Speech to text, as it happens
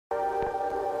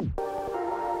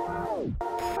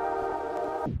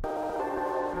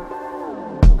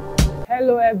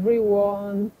Hello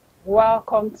everyone,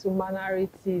 welcome to Manari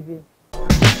TV.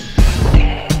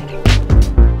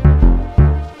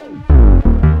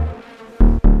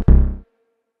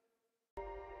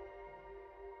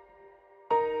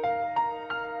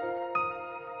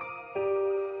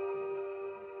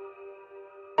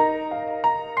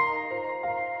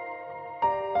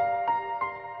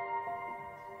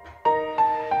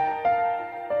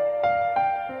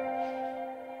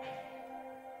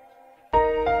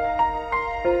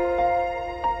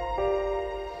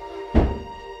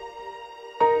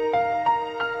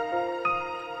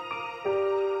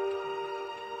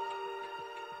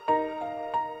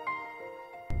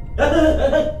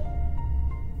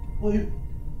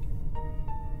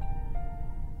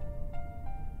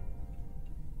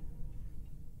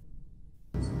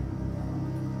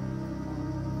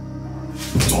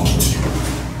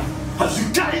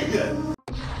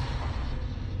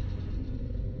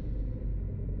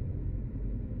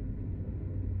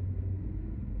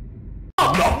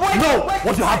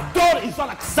 What you have done is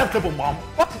unacceptable, Mom.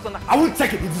 What is unacceptable? I won't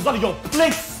take it. It is not your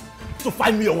place to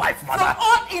find me a wife, Mother. From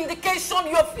all indication,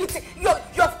 you're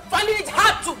finding it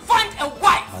hard to find a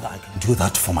wife. Mother, I can do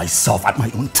that for myself at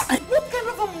my own time. What kind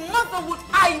of a mother would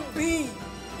I be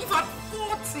if at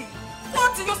 40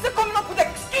 you're still coming up with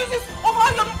excuses of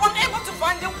how you're unable to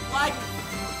find a wife?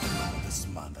 This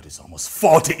man that is almost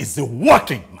 40 is the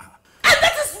working man. And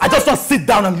that is why I just don't sit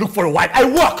down and look for a wife. I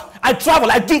work, I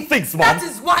travel, I do things, Mom. That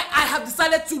is why I have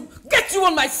decided to get you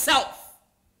on myself.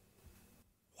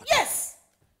 Yes.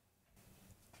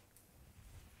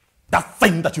 That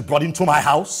thing that you brought into my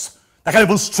house, that can't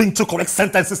even string two correct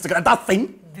sentences together, that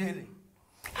thing? Really?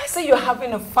 I say you're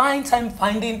having a fine time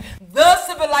finding the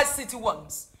civilized city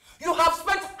ones. You have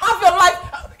spent half your life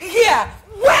here.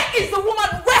 Where is the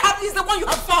woman? Where is the one you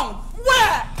have found?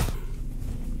 Where?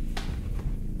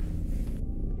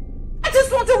 I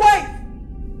just want a wife.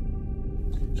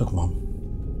 Look,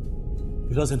 Mom,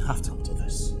 it doesn't have to come to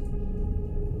this.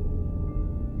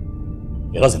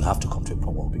 It doesn't have to come to a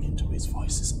point where we begin to raise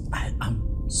voices. I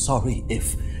am sorry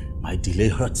if my delay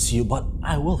hurts you, but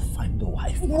I will find a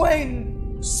wife.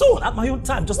 When? Soon, at my own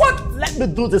time. Just let me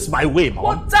do this my way, Mom.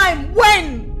 What time?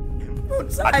 When? What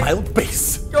time? At my own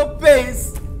pace. Your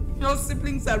pace. Your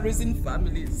siblings are raising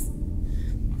families.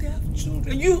 They have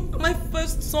children. You are my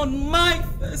first son, my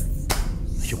first son.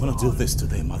 You want to do this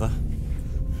today, Mother?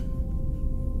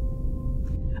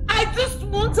 I just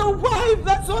want a wife.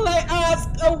 That's all I ask.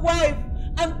 A wife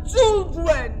and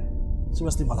children.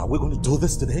 Seriously, Mother, we're going to do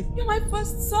this today? You're my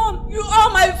first son. You are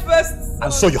my first son.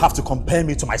 And so you have to compare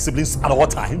me to my siblings at all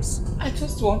times? I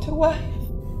just want a wife.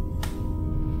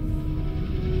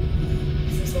 I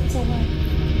just want a wife.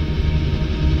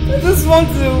 I just want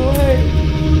a wife.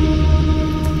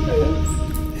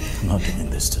 I'm not doing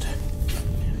this today.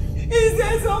 Is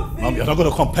there something? Mom, you're not going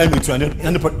to compare me to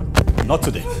anybody. Not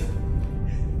today.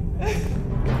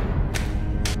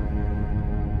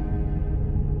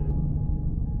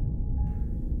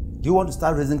 Do you want to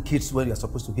start raising kids when you're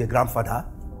supposed to be a grandfather?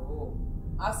 Oh,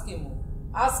 ask him.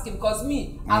 Ask him, because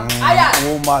me, I'm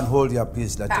tired. Woman, hold your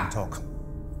peace, let him talk.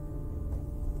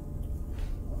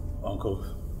 Uncle,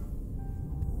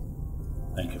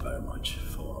 thank you very much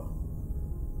for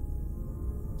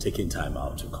taking time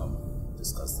out to come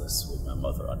discuss this with my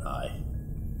mother and I.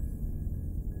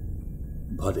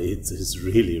 But it is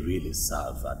really, really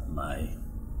sad that my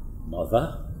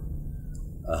mother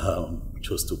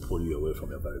chose to pull you away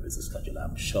from your very busy schedule.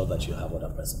 I'm sure that you have other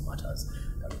pressing matters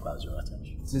that requires your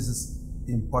attention. This is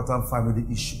an important family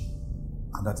issue,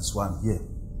 and that is why I'm here.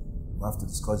 We have to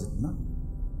discuss it now.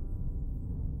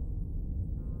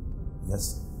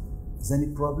 Yes? Is there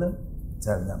any problem?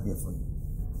 Tell me, I'm here for you.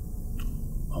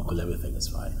 Uncle, everything is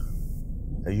fine.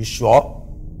 Are you sure?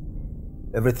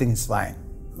 Everything is fine.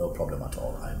 No problem at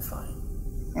all, I'm fine.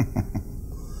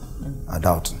 I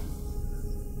doubt it.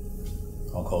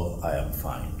 Uncle, I am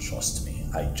fine, trust me.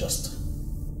 I just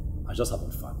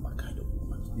haven't found my kind of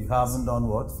woman. You haven't done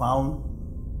what? Found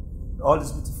all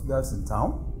these beautiful girls in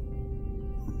town?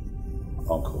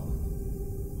 Uncle,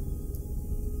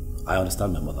 I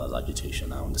understand my mother's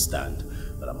agitation. I understand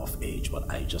that I'm of age, but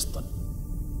I just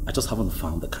haven't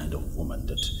found the kind of woman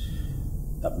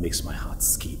that makes my heart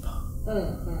skip.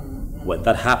 When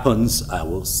that happens, I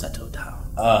will settle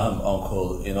down.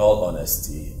 Uncle, in all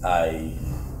honesty, I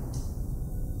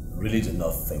really do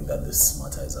not think that this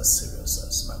matter is as serious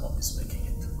as my mom is making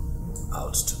it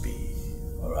out to be.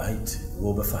 Alright?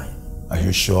 We'll be fine. Are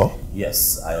you sure?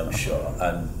 Yes, I am sure.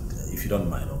 And if you don't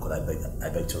mind, Uncle, I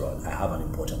beg to run. I have an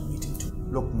important meeting too.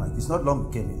 Look, Mike, it's not long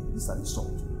you came in. This is an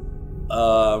insult.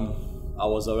 I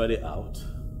was already out.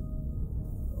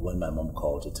 when my mom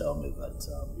called to tell me that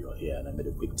you're here, and I made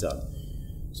a quick turn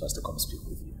so as to come speak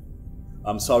with you.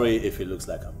 I'm sorry if it looks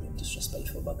like I'm being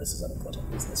disrespectful, but this is an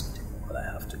important business meeting, but I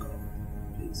have to go.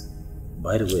 Please.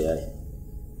 By the way, I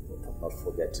hope I'm not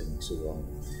forgetting to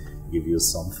give you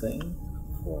something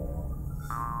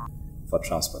for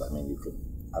transport. I mean, you could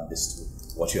add this to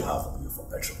what you have for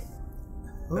petrol.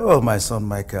 Oh, my son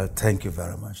Michael, thank you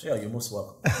very much. Yeah, you're most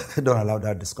welcome. Don't allow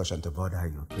that discussion to bother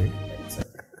you, okay?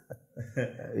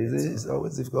 It's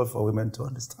always difficult for women to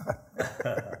understand.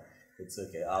 It's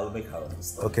okay. I'll make her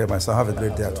understand. Okay, my son, have a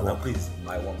great day at work. Please,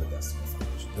 my one the best.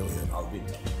 I'll be in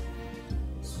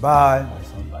touch. Bye, my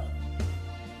son. Bye.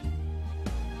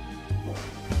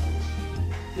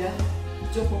 Yeah?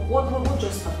 Joko, what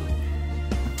just happened?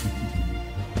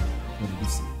 What did you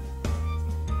say?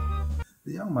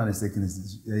 The young man is taking his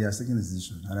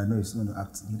decision, and I know he's going to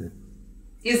act immediately.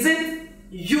 Is it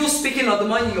you speaking of the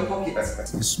money in your pocket?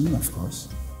 It's me, of course.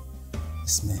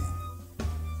 It's me.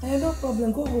 No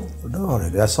problem, go home. Oh, don't worry,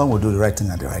 your son will do the right thing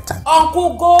at the right time.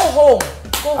 Uncle, go home.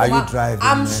 Go Are home. you driving?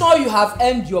 I'm sure you have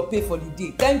earned your pay for the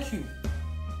day. Thank you.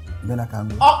 Then I can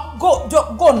go.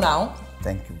 Go now.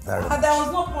 Thank you very much. There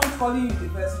was no point calling you the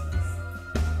first place.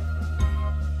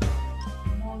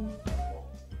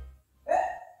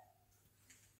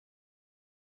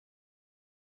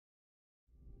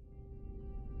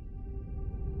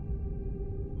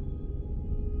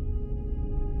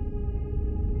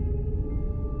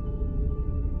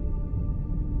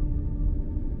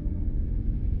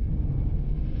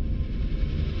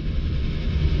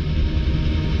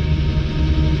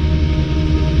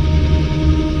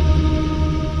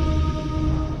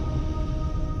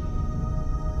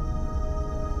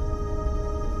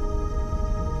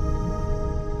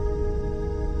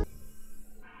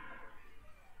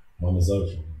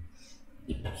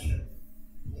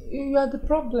 You are the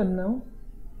problem now.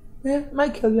 Yeah,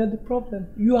 Michael, you are the problem.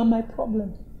 You are my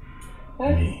problem.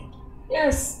 Me?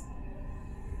 Yes.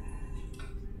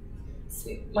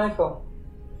 See, Michael,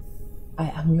 I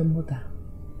am your mother.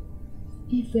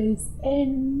 If there is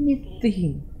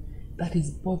anything that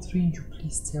is bothering you,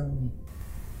 please tell me.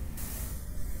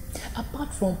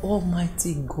 Apart from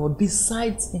Almighty God,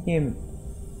 besides Him,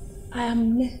 I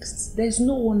am next. There is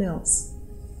no one else.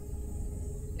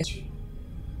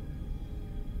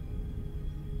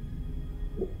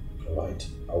 Alright,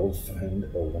 I will find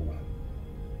a woman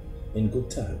in good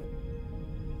time.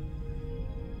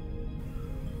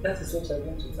 That is what you're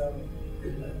going to tell me.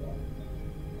 Good night, Mom.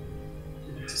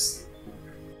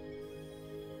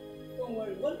 Don't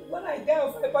worry, when I die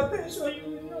of hypertension, you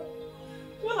will know.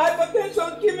 When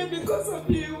hypertension came in because of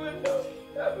you, you will know.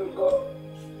 I will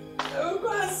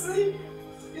go and sleep.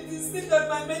 It is sleep that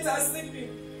my mates are sleeping.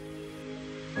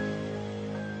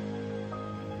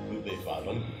 Good day,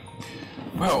 Father.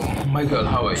 Well, Michael,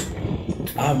 how are you?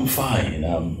 I'm fine.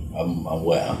 I'm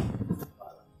well.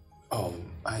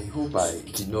 I hope I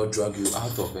did not drag you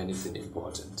out of anything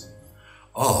important.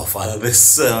 Oh, Father,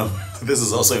 this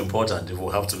is also important if we'll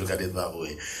have to look at it that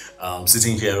way.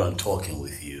 Sitting here and talking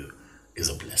with you is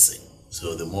a blessing.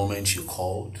 So the moment you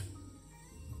called,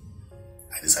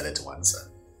 I decided to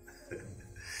answer.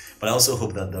 But I also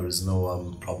hope that there is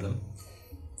no problem.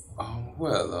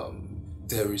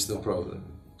 There is no problem.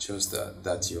 Just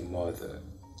that your mother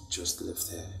just left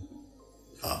here.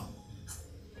 Oh.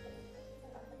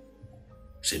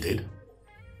 She did?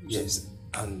 Yes,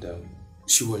 and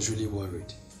she was really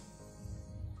worried.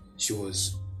 She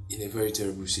was in a very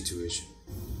terrible situation.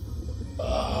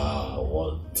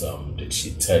 What did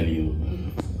she tell you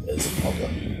is a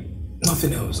problem?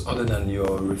 Nothing else other than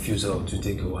your refusal to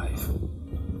take a wife.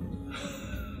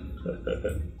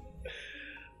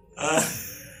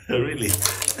 Really?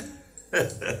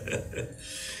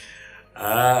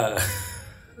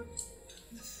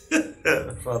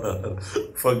 Father,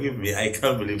 forgive me, I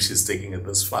can't believe she's taking it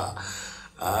this far.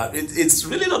 It's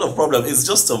really not a problem, it's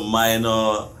just a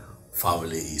minor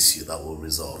family issue that will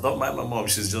resolve. Don't mind my mom,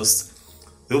 the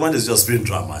woman is just being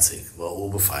dramatic, but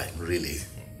we'll be fine, really.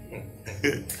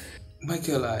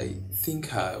 Michael, I think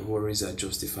her worries are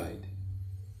justified.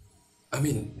 I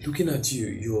mean, looking at you,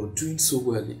 you're doing so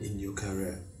well in your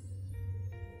career.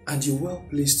 And you're well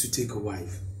placed to take a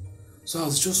wife. So I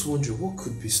was just wondering, what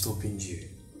could be stopping you?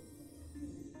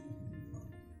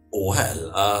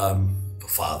 Well,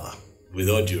 Father, with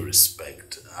all due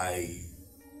respect, I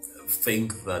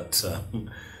think that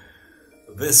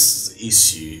this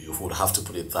issue, if we would have to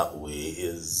put it that way,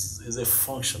 is a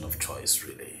function of choice,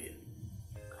 really.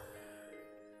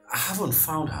 I haven't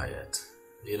found her yet.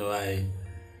 You know,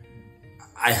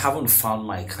 I haven't found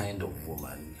my kind of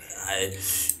woman.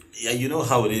 Yeah, you know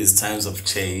how it is. Times have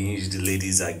changed. The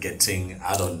ladies are getting,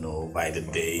 I don't know, by the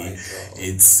day.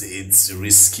 It's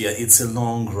riskier. It's a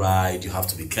long ride. You have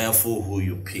to be careful who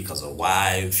you pick as a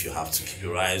wife. You have to keep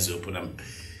your eyes open.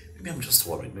 Maybe I'm just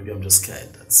worried. Maybe I'm just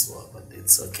scared. That's what. But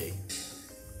it's okay.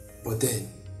 But then,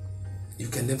 you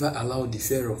can never allow the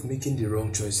fear of making the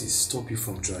wrong choices stop you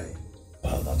from trying.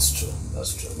 Well, that's true.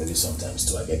 That's true. Maybe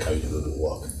sometimes too, I get carried away with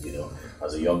work. You know,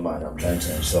 as a young man, I'm trying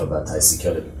to ensure that I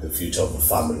secure the future of the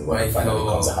family. When it finally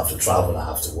comes, I have to travel, I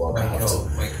have to work, I have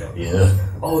to. You know,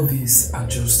 all these are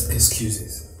just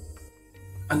excuses.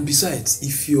 And besides,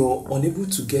 if you're unable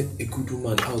to get a good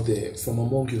woman out there from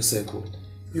among your circle,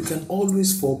 you can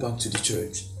always fall back to the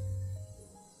church.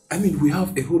 I mean, we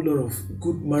have a whole lot of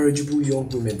good marriageable young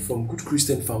women from good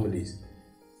Christian families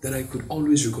that I could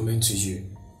always recommend to you.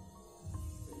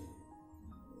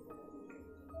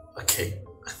 Okay.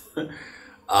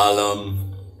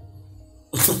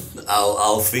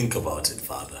 I'll think about it,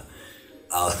 Father.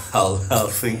 I'll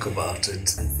think about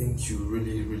it. I think you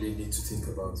really need to think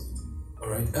about it.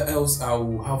 Alright? Else I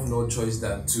will have no choice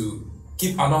than to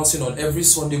keep announcing on every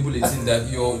Sunday bulletin that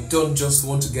you don't just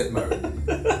want to get married.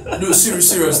 No,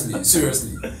 seriously.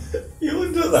 You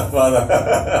won't do that, Father.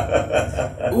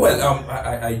 Well,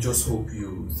 I just hope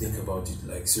you think about it,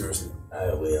 like seriously.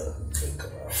 I will think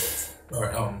about it.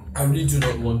 Alright, I really do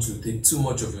not want to take too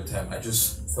much of your time. I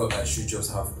just felt I should just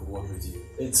have a word with you.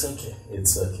 It's okay.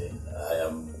 I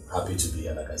am happy to be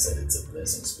here. Like I said, it's a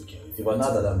blessing speaking with you. But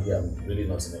now that I'm here, I'm really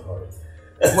not in a hurry.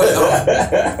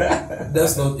 Well,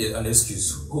 that's not an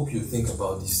excuse. Hope you think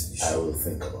about this issue. I will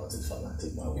think about it, Father.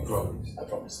 Take my word. I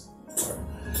promise.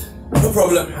 Right. No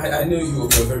problem. I know you're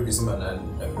a very busy man,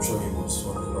 and I'm sure you was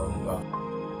on the long back.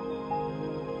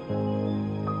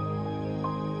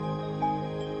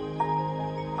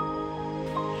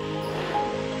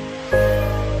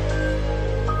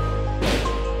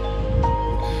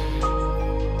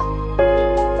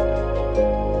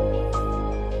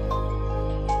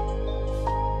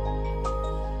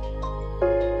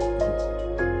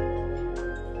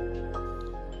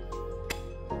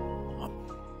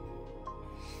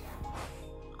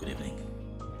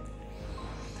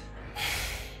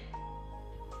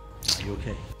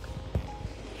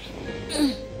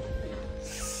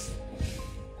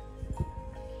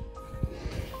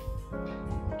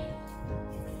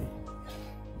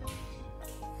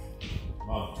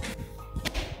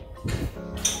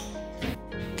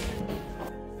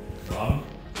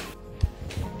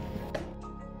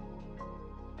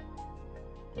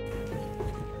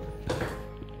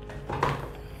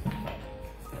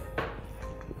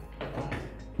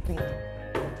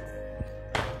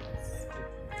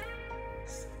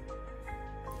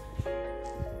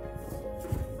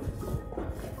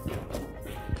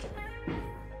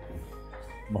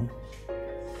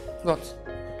 What?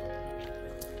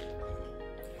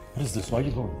 What is this? Where are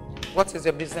you going? What is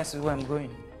your business with where I'm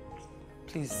going?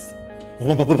 Please.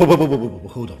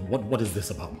 Hold on. What is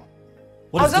this about?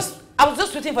 I was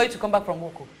just waiting for you to come back from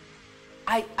work.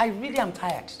 I really am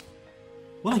tired.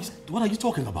 What are you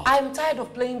talking about? I'm tired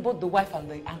of playing both the wife and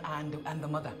the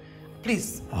mother.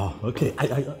 Please. Oh, okay.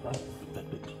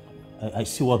 I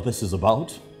see what this is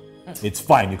about. It's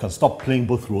fine. You can stop playing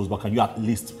both roles, but can you at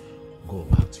least go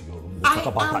back to your room? We'll talk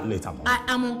about that later, Mom. I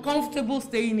am uncomfortable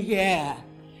staying here.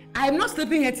 I am not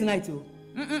sleeping here tonight, too.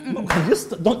 No,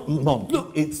 Mom,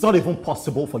 look, it's not even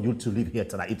possible for you to leave here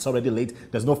tonight. It's already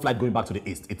late. There's no flight going back to the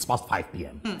east. It's past 5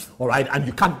 p.m. All right? And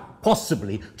you can't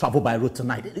possibly travel by road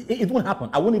tonight. It won't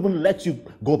happen. I won't even let you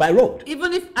go by road.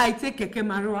 Even if I take Keke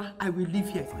Marua, I will leave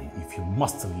here. Fine. If you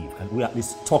must leave, can we at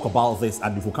least talk about this?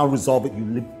 And if we can't resolve it, you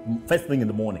leave first thing in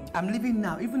the morning. I'm leaving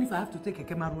now. Even if I have to take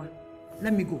Keke Marua,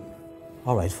 let me go.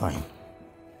 All right, fine.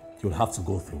 You'll have to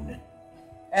go through me.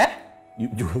 Eh?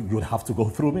 You'll have to go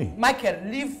through me. Michael,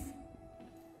 leave.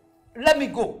 Let me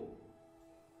go.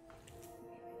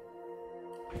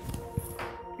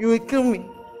 You will kill me.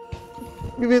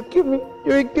 You will kill me.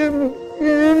 You will kill me.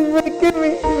 You will kill me.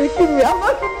 You will kill me. I'm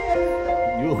not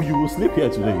killing you. You will sleep here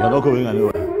today. You're not going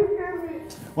anywhere.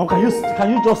 Mom, can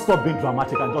you just stop being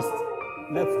dramatic and just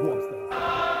let's go upstairs?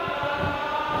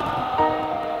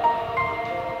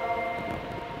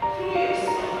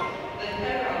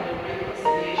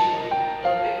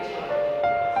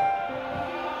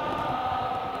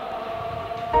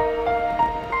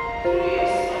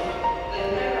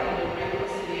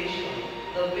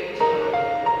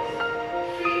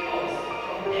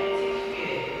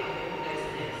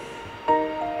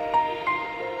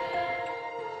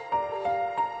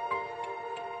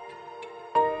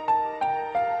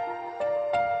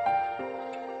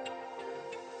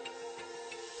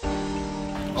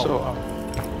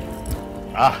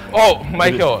 Oh,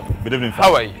 Michael. Good evening,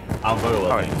 How are you? I'm very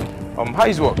well. How are you? How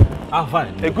is work? I'm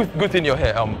fine. A good thing in your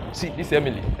hair. See, this is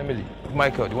Emily. Emily,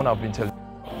 Michael, the one I've been telling.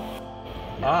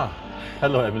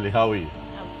 Hello, Emily. How are you?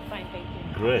 I'm fine, thank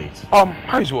you. Great.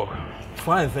 How is work?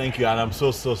 Fine, thank you. And I'm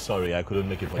so sorry I couldn't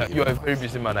make it for you. You're a very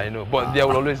busy man, I know. But there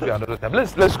will always be another time.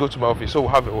 Let's go to my office so we'll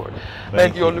have a word.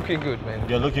 Thank You're you. looking good, man.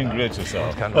 You're looking great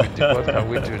yourself. What can we do? What can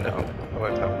we do now?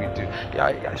 What can we do?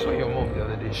 Yeah, I saw your mom the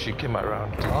other day. She came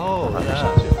around. Oh,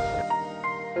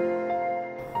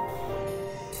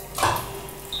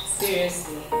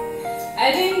 Seriously,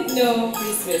 I didn't know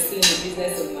Chris was still in the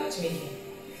business of matchmaking.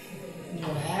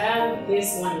 Well,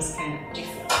 this one is kind of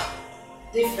different.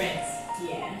 Different?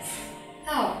 Yes.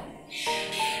 How?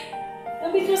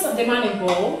 Well, because of the man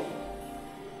involved.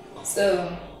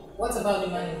 So, what about the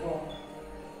man involved?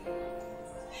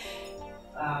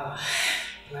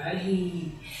 Well,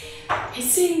 he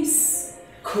seems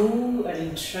cool and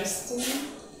interesting.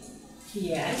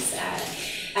 Yes,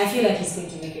 I feel like he's going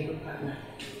to make a good partner.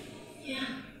 Yeah,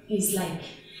 he's like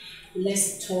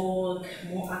less talk,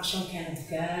 more action kind of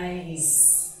guy.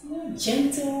 He's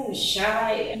gentle,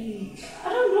 shy. I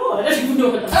don't know. I don't even know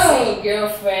what I'm saying. Oh,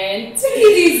 girlfriend, take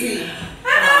it easy.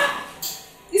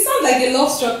 You sound like a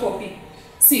love-struck puppy.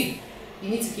 See, you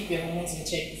need to keep your hormones in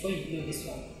check before you blow this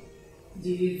one. Do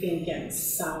you think I'm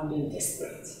sounding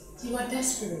desperate? You are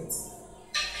desperate.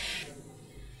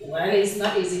 Well, it's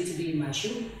not easy to be in my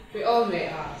shoe. We all wear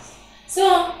ours.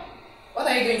 So, what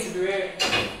are you going to be wearing?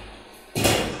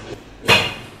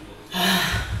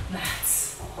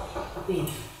 That's babe.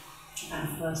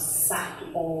 I've ransacked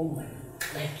all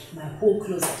my whole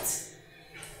closet.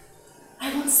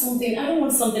 I don't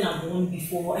want something I've worn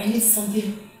before. I need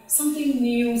something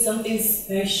new, something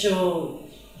special.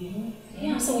 You know?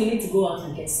 Yeah, so we need to go out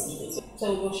and get something.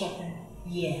 So we'll go shopping?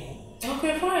 Yeah.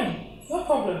 Okay, fine. No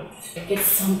problem. Get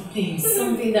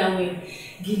something that will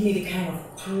give me the kind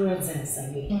of presence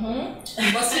I need.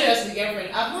 But seriously,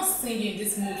 girlfriend, I've not seen you in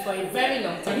this mood for a very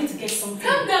long time. I need to get something.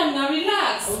 Calm down now,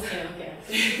 relax. Okay.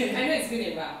 I know it's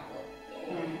been a while.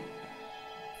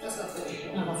 Just not for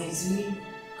you. No, but it's really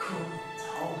cool.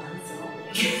 Oh,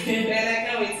 handsome. Man, I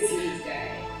can't wait to see this guy.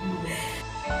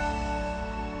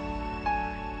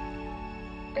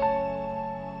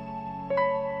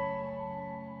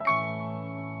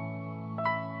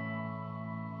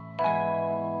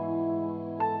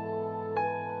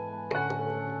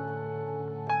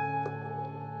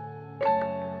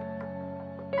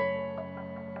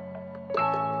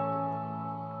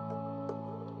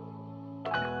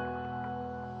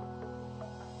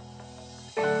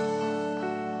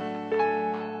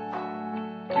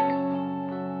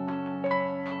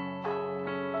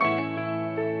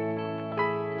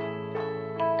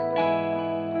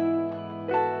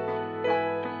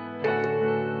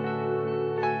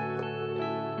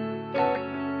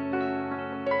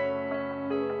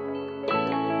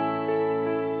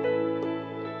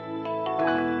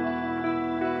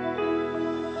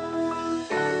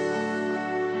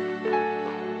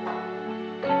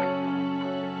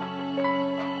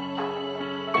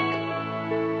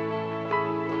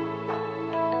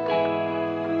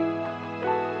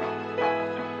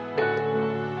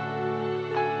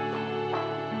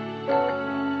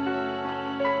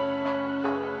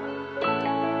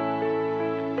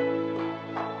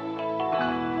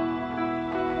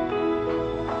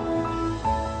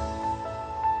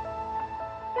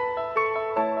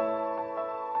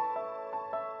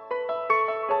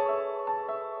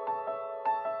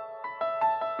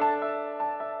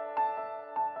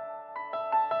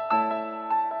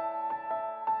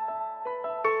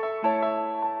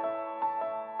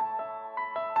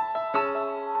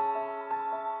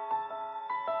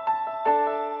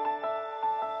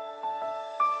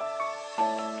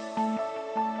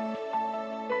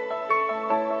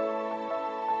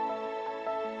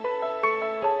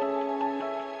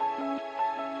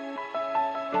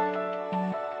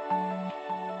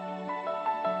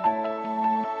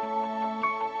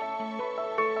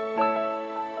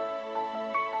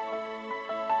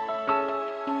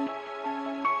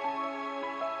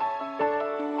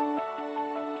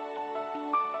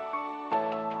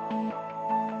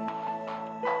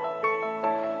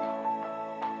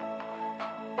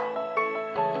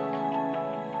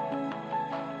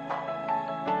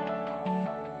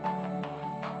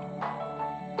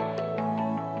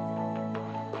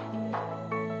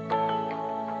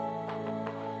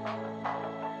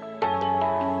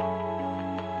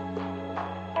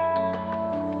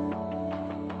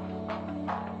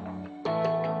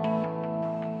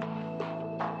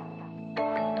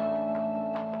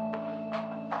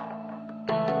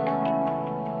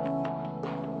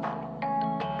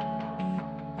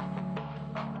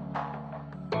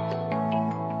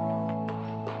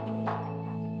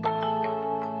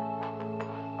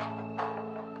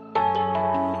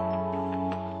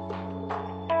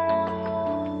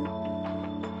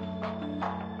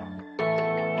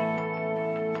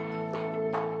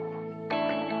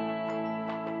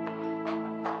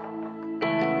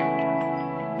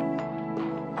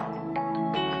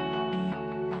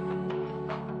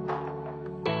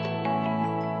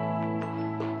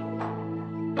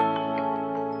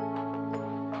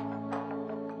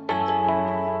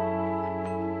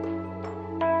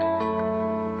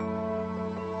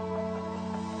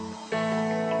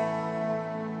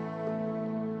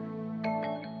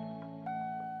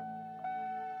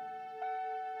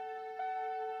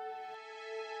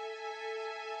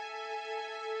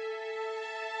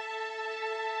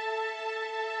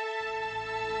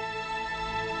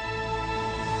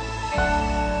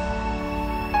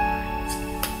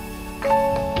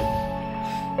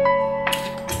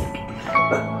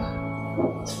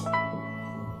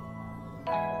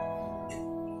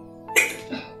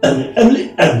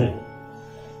 Emily.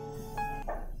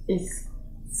 Is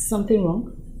something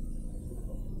wrong?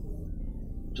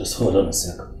 Just hold on a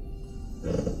second.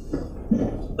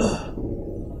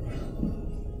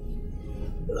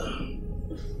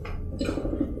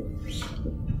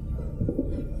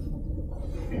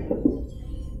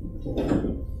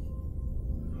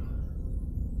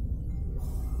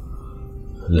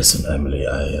 Listen, Emily,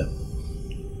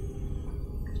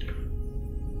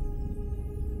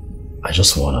 I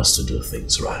just want us to do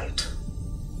things right.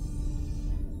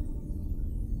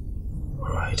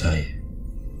 Alright, I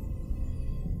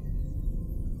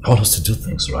want us to do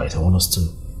things right. I want us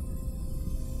to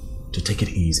take it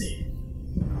easy.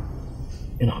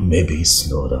 You know, maybe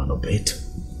slow down a bit.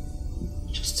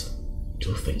 Just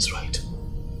do things right.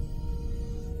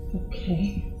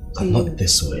 Okay. But not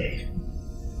this way.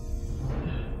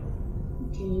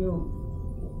 Do you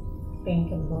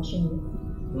think I'm rushing you?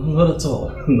 Not at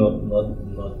all.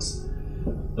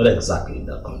 Not exactly in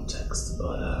that context.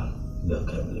 But look,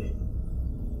 Emily.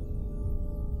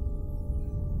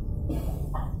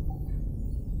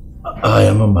 I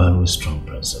am a man with strong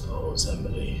principles,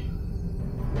 Emily.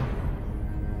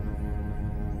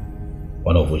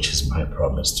 One of which is my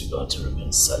promise to God to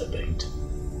remain celibate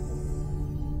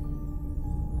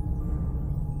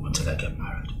until I get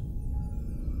married.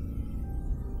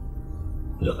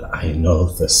 Look, I know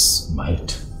this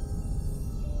might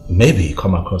maybe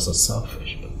come across as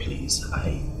selfish, but please,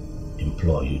 I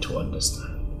implore you to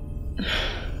understand.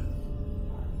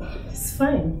 It's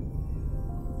fine.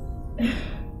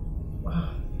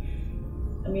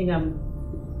 I mean, I'm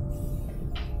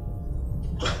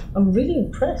really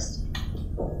impressed.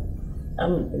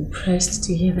 I'm impressed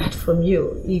to hear that from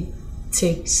you. It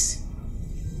takes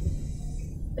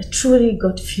a truly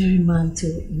God-fearing man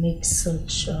to make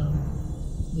such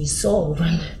resolve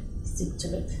and stick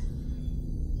to it.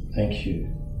 Thank you.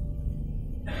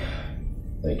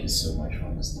 Thank you so much for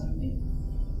understanding.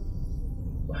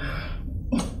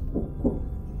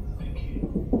 Thank you.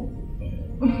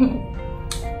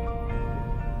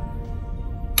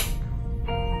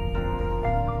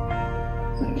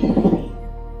 Thank you.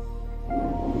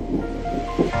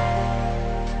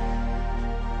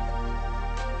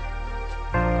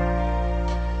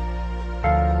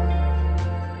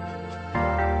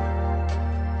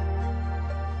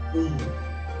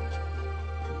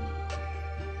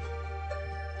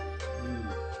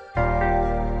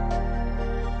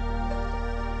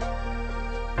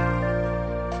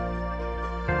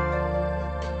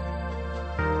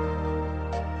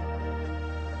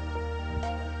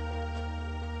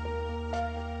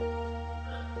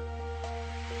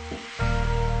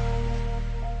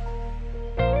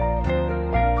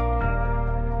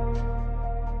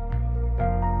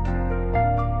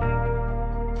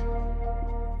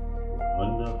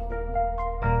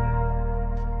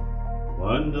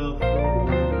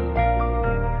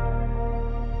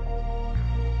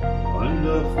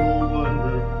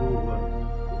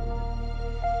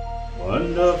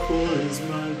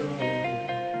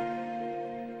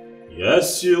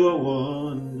 Yes, you are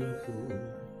wonderful,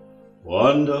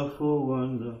 wonderful,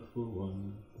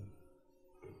 wonderful,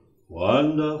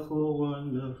 wonderful, wonderful,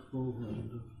 wonderful,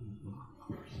 wonderful,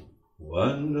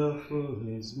 wonderful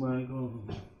is my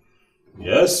God.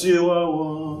 Yes, you are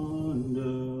wonderful,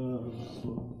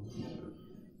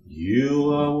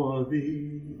 you are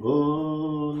worthy,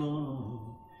 oh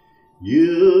Lord,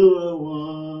 you are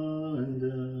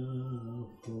wonderful,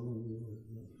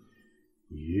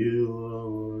 you are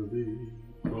worthy.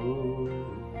 Oh,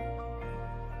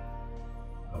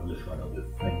 Heavenly Father, we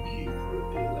thank you for a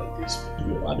day like this.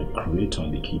 You are the creator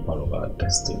and the keeper of our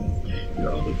destiny. You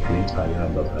are the great I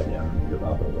am that I am. You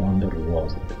are the one that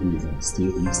was, that is, and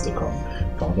still is to come.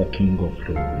 Father, King of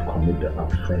glory, we commit the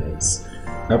affairs,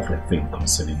 everything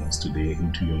concerning us today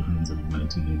into your hands in the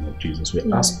mighty name of Jesus.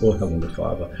 We ask, oh Heavenly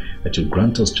Father, that you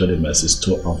grant us journey mercies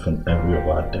to and from every of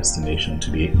our destination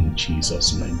today in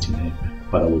Jesus' mighty name.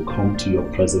 Father, we come to your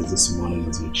presence this morning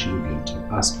as your children to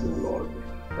ask, oh Lord,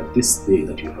 that this day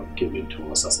that you have given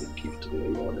to us as a gift, oh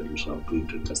Lord, that we shall bring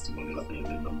to testimony at the end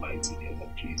in the mighty name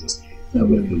of Jesus.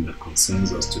 Everything that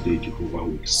concerns us today, Jehovah,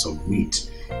 we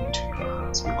submit into your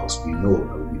hands, because we know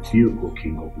that with you, O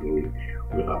King of glory,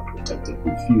 we are protected.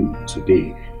 With you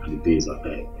today and the days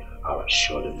ahead are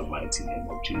assured in the mighty name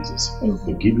of Jesus.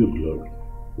 We give you glory.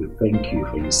 We thank you,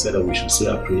 for you said that we should say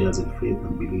our prayers in faith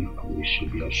and belief, and we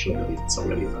should be assured that it's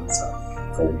already answered,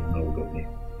 for we know your name.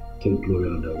 Take glory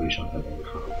and adoration, Heavenly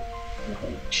Father.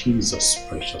 In Jesus'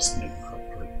 precious name we have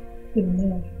prayed.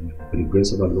 Amen. By the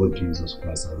grace of our Lord Jesus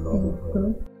Christ, our Lord and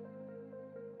God.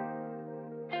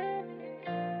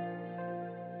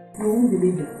 You won't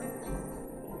believe it.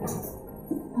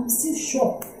 I'm still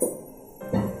shocked.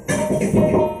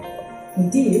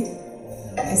 Indeed,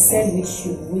 I said we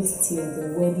should wait till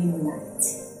the wedding night.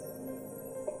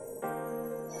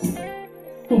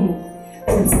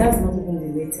 But that's not even the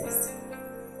latest.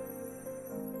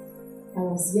 I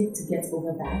was yet to get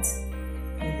over that,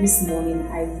 and this morning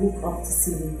I woke up to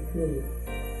see him pray.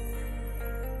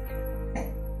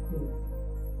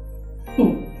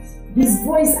 His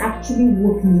voice actually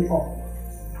woke me up.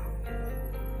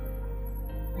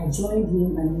 I joined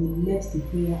him and we led the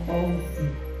prayer all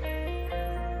through.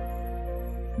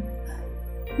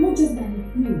 Not just that he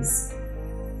prays.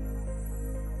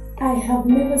 I have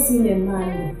never seen a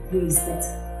man who prays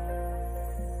better.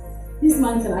 This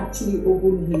man can actually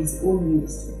open his own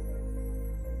ministry.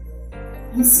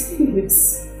 I'm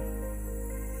serious.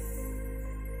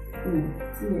 Yeah,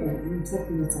 we'll talk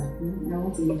later. I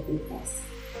want to make breakfast.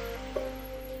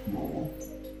 Alright.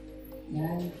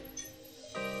 Bye.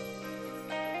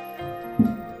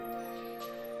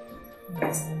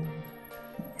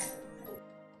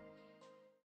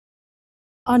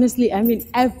 Honestly, I mean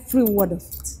every word of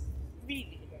it.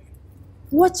 Really?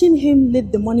 Watching him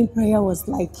lead the morning prayer was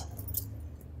like,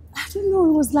 I don't know,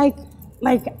 it was like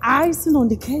icing on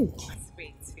the cake.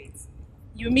 Wait.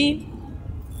 You mean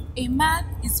a man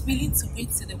is willing to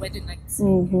wait till the wedding night?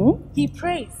 He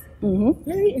prays.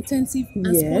 Very intensive and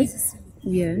voice is silly.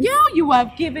 Yeah. You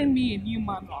have given me a new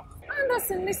manual.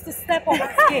 Anderson needs to step up his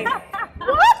game.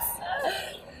 What?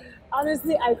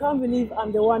 Honestly, I can't believe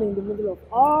I'm the one in the middle of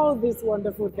all these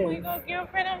wonderful things. Oh,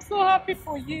 girlfriend, I'm so happy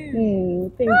for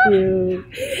you. Thank you.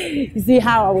 You see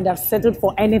how I would have settled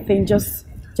for anything just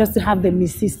to have the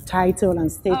Mrs. title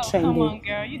and stay trendy. Come on,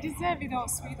 girl. You deserve it all,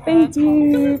 sweetheart. Thank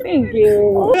you.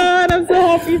 Oh, God, I'm so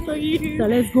happy for you. So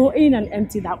let's go in and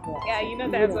empty that box. Yeah, you know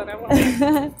that's what I want.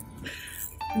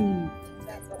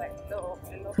 That's what I love.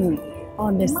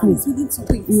 Honestly,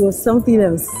 it was something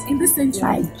else. In this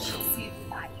century.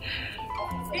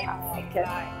 Okay.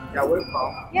 Yeah,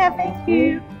 welcome. Yeah, thank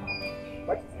you.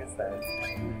 What is this then?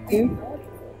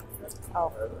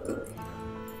 Oh.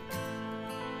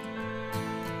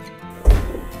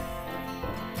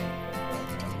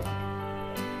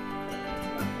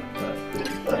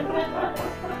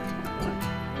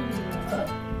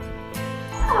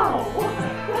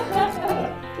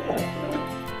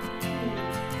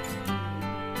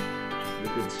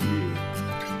 Look at you.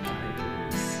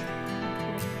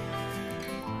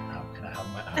 How can I have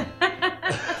my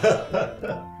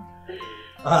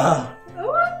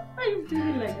What are you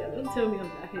doing like that? Don't tell me I'm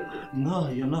that heavy. No,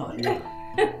 you're not.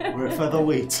 We're a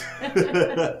featherweight.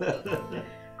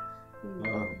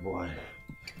 Oh boy.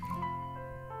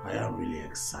 I am really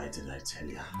excited, I tell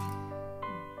ya.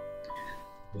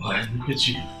 Boy, look at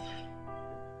you.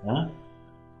 Huh?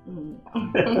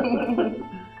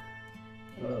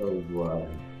 Oh boy.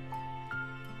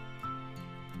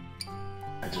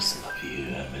 I just love you,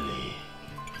 Emily.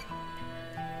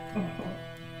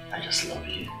 I just love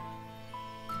you.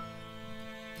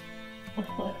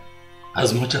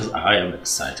 As much as I am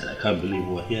excited, I can't believe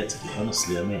we're here today.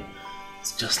 Honestly, I mean,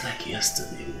 it's just like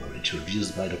yesterday. We were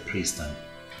introduced by the priest and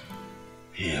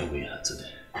here we are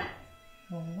today.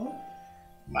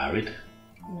 Married.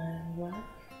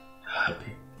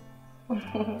 Happy.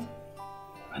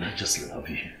 And I just love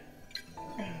you.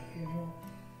 Thank you.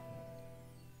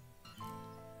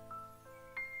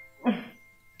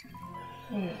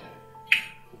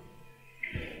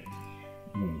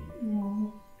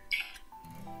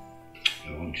 I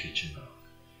want you to know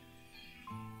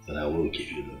that I will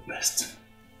give you the best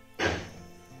at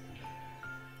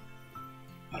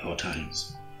all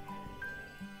times,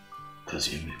 because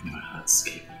you make my heart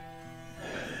skip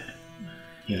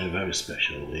in a very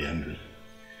special way, Emily,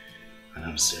 and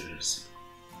I'm serious.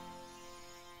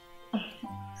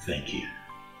 Thank you.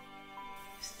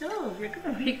 Stop, you're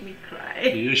gonna make me cry.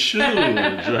 You should,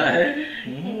 right?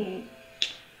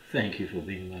 Thank you for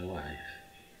being my wife.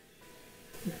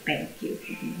 Thank you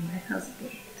for being my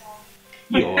husband.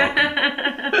 You're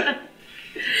welcome.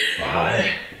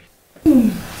 Bye.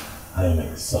 I am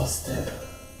exhausted.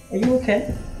 Are you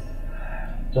okay?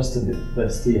 Just a bit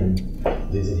thirsty and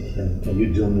dizzy. Can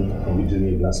you do me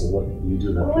a glass of water? You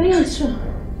do that. Oh yeah, sure.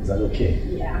 Is that okay?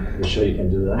 Yeah. You sure you can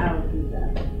do that? I'll do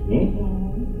that.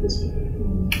 This way.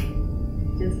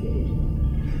 Just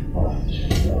kidding. Oh,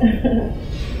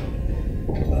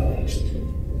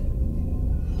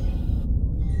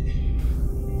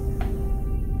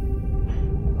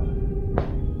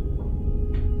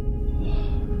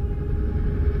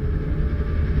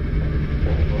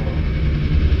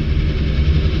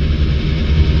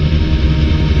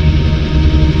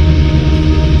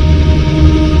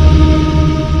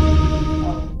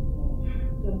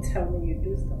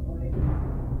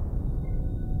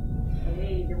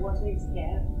 daughter is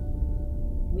here.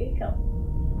 Welcome.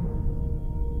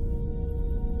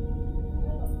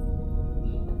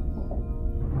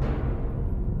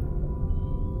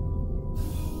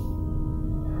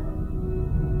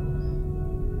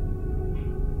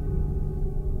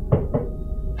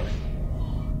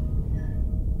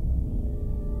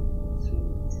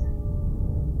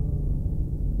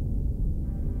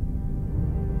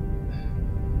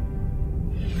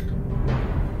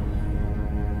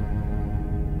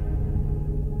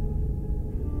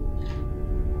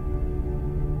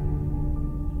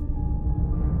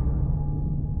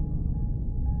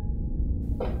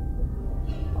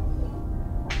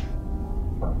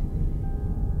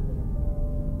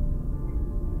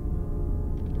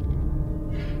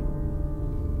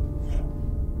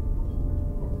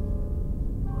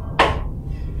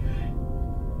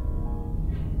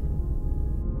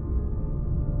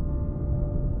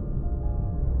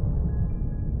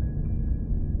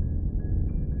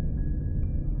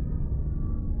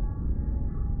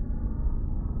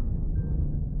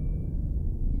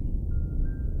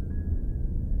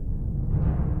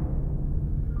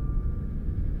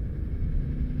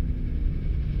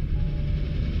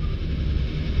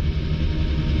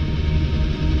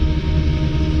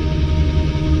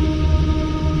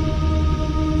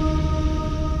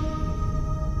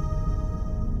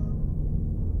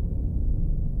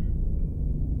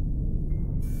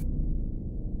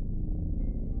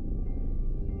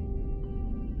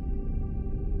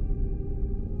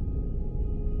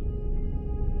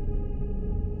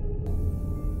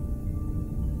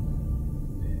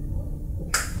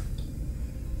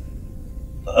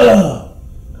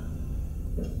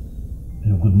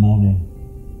 Good morning.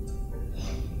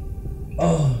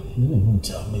 Oh, you didn't even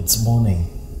tell me it's morning.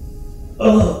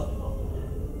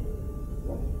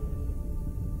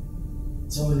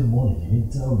 It's already morning, you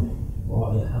didn't tell me. Oh,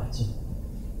 I have to.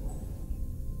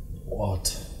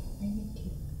 What?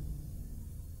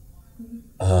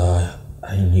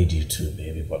 I need you too,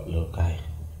 baby, but look,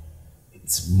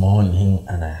 it's morning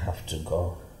and I have to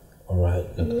go.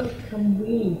 Alright, look. I can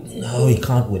wait. No, we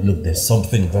can't wait. Look, there's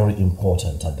something very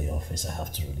important at the office I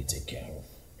have to really take care of.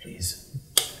 Please,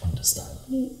 understand.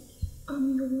 Hey,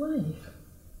 I'm your wife.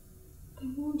 I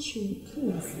want you,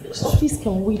 please. The office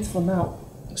can wait for now.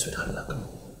 Sweetheart,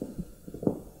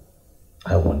 look.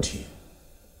 I want you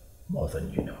more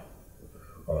than you know.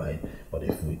 Alright? But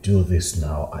if we do this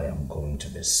now, I am going to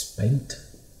be spent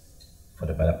for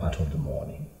the better part of the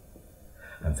morning.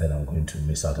 And then I'm going to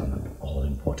miss out on an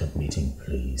all-important meeting,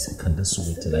 please. Can this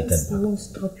wait till I get back? I won't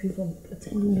stop you from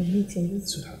attending the meeting.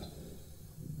 Sweetheart,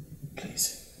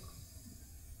 please.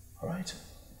 Alright?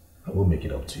 I will make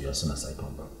it up to you as soon as I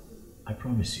come back. I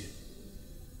promise you.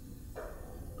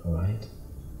 Alright?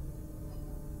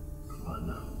 Come on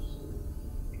now.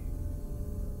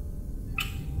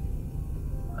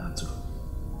 I have to go.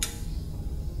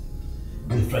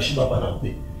 Go freshen up and I'll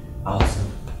be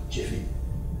awesome, Jeffy.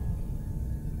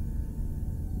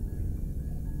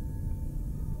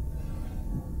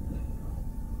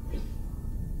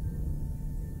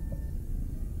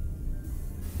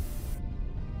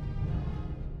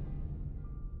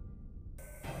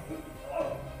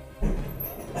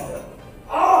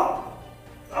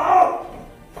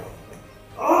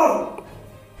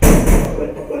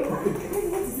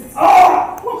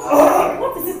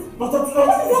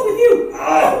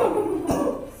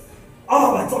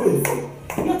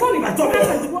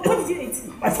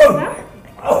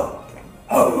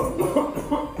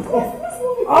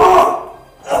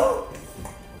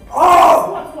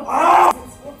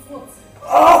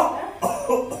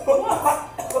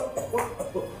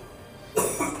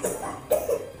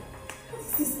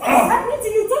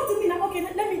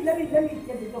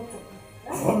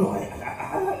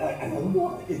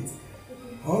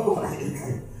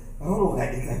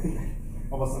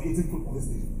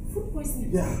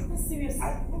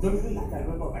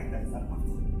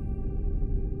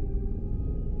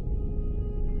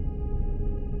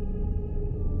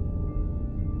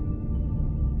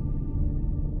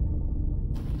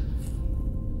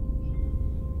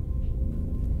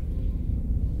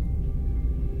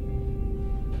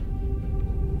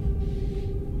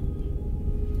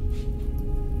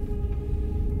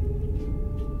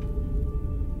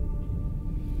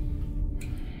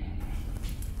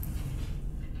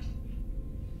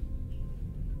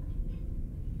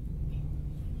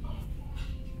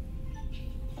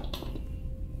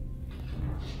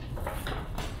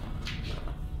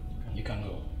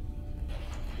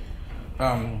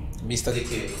 Mr.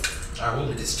 DK, I will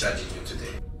be discharging you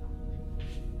today.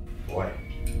 Why?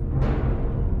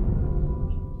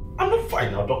 I'm not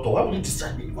fine now, doctor. Why would you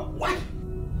discharge me? Why?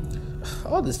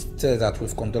 all the tests that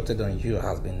we've conducted on you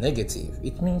has been negative.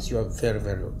 It means you are very,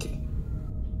 very okay.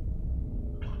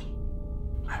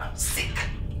 I'm sick.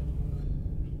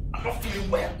 I'm not feeling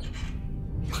well.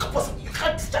 You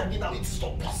can't discharge me now. It is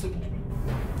not possible.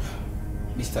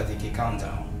 Mr. Dike, calm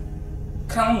down.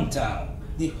 Calm down.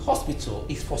 The hospital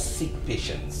is for sick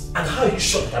patients. And how are you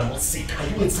sure that I'm not sick? Are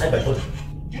you inside my body?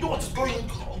 You know what is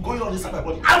going on inside my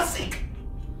body? I'm sick.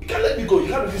 You can't let me go. You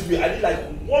can't release me. I need like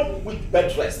 1 week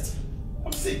bed rest.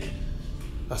 I'm sick.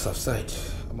 As I've said,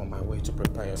 I'm on my way to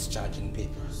prepare your discharging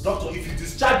papers. Doctor, if you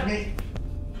discharge me,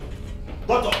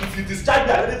 and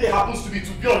anything happens to me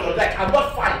to be on your neck, I'm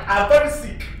not fine. I'm very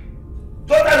sick.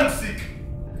 Don't I look sick?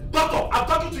 Doctor, I'm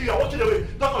talking to you. You're walking away.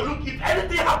 Doctor, look, if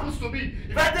anything happens to me,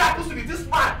 this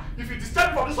man, if you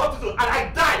discharge me from this hospital and I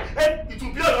die, then it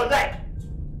will be on your neck.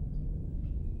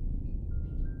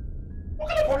 What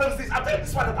kind of problem is this? I'm telling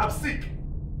this man that I'm sick.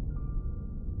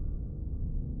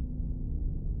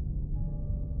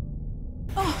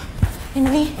 Oh,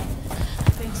 Emily,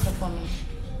 thanks for coming.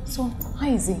 So, how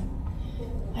is he?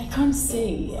 I can't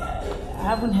say. I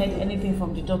haven't heard anything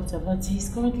from the doctor, but he's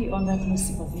currently under close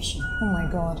supervision. Oh my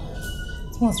God.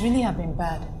 It must really have been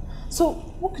bad. So,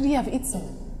 what could he have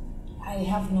eaten? I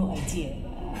have no idea.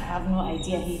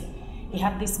 He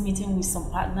had this meeting with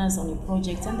some partners on a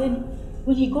project, and then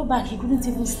when he got back, he couldn't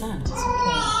even stand. It's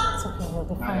okay. We'll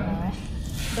be fine, alright?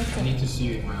 I need to see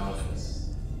you in my office.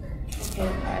 Okay,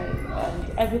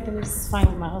 everything is fine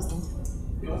with my husband.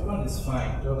 Your husband is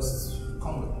fine. Just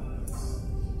come with me.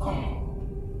 Come.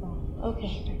 Oh,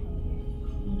 okay.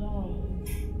 No.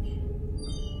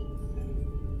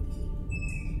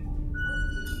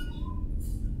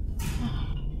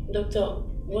 Doctor,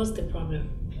 what's the problem?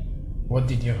 What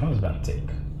did your husband take?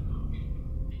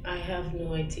 I have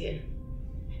no idea.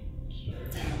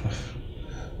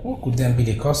 What could then be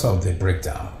the cause of the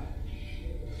breakdown?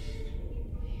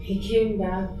 He came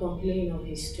back complaining of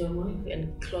his stomach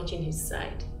and clutching his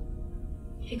side.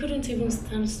 He couldn't even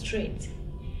stand straight.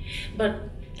 But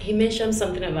he mentioned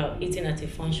something about eating at a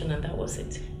function, and that was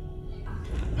it.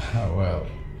 Well,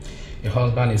 your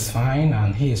husband is fine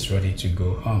and he is ready to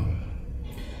go home.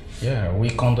 Yeah, we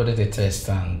conducted a test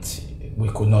and we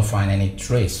could not find any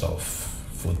trace of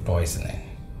food poisoning.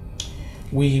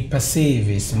 We perceive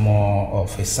it's more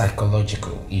of a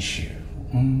psychological issue.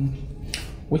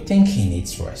 We think he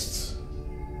needs rest.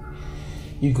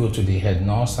 You go to the head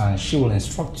nurse and she will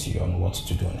instruct you on what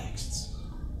to do next.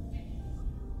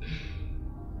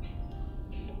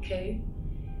 Okay.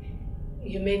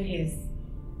 You mean he's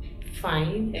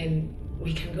fine and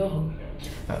we can go home?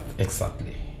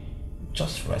 Exactly.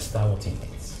 Just rest out what he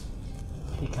needs.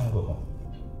 He can go home.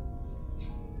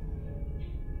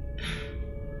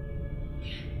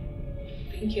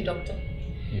 Thank you, doctor.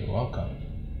 You're welcome.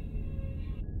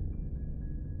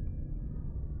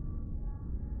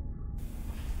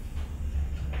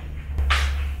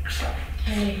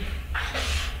 Hey.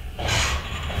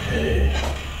 Hey,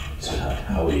 sweetheart,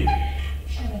 how are you?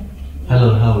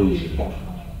 Hello, how are you?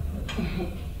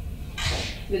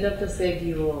 The doctor said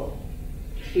you were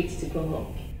fit to go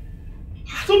home. I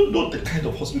don't know the kind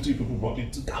of hospital you people brought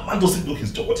into. That man doesn't know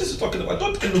his job. What is he talking about?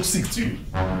 Don't I look sick to you?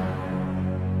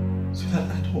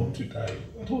 Sweetheart, I don't want to die.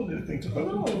 I don't want anything to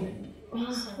happen to me.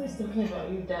 Who's talking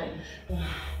about you dying?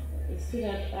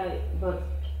 But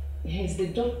he's the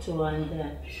doctor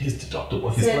and... He's the doctor,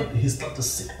 but he's not the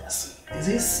sick person. Is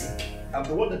he sick? I'm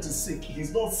the one that is sick.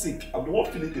 He's not sick. I'm the one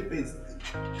feeling the pain.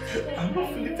 I'm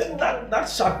not feeling that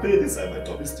sharp pain inside my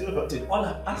tummy is still hurting. All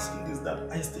I'm asking is that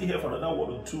I stay here for another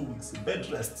 1 or 2 weeks in bed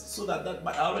rest, so that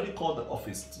I already called the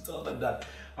office to tell them that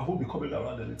I won't be coming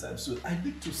around anytime soon. I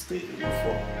need to stay away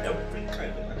from every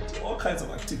kind of activity, all kinds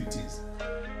of activities.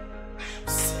 I'm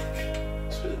sick.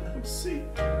 I'm sick.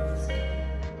 I'm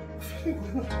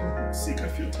sick. I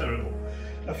feel terrible.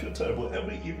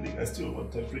 Every evening I still run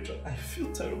temperature. I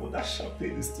feel terrible. That sharp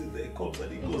pain is still there. It comes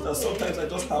and it goes. And sometimes I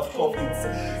just have cough.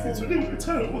 It's really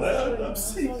terrible. I'm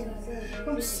sick.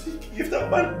 I'm sick. If that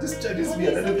man discharges me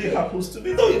and anything happens to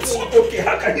me, no, it's not okay.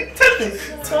 How can you tell me?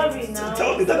 Sorry now.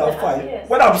 Tell me that I'm fine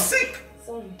when I'm sick.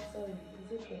 Sorry.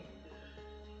 It's okay.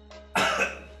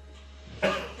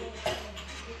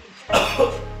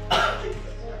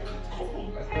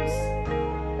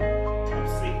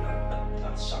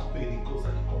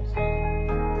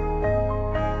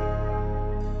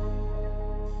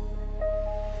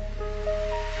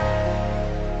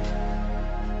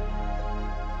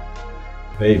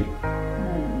 Babe.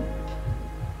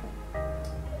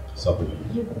 Stop it.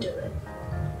 You do it.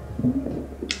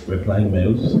 Replying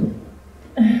mails.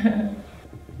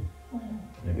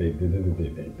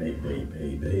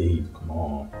 Babe, come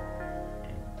on.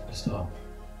 Stop.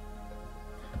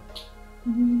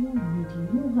 We know you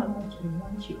know how much we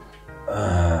want you.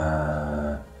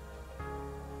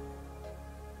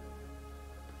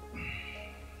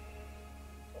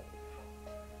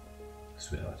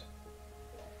 Sweetheart,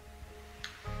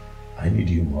 I need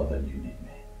you more than you need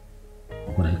me.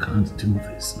 But I can't do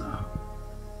this now.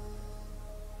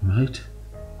 Right?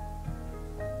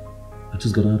 I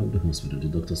just got out of the hospital. The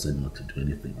doctor said not to do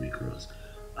anything rigorous.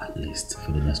 At least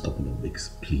for the next couple of weeks.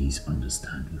 Please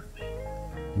understand with me.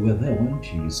 You were there, weren't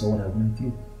you? You saw what I went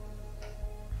through.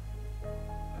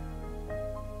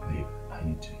 Babe, I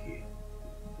need to heal.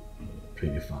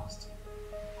 Pretty fast.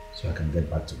 So I can get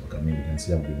back to work. I mean, you can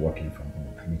see I'll be working from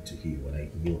home. I need to heal. When I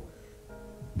heal,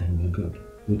 then we're good.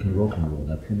 We can rock and roll,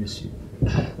 I promise you.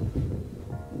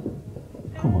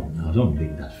 Come on now, don't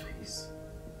make that face.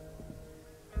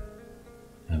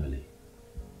 Emily.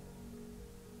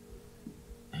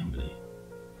 Emily.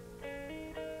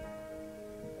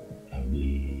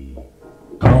 Emily.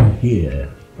 Come here.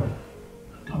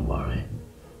 Don't worry.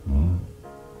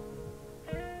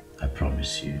 I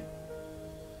promise you.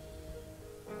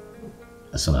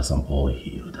 As soon as I'm all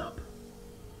healed up,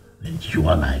 then you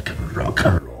and I can rock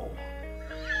and roll.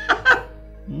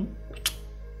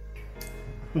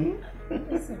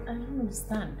 Listen, I don't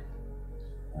understand.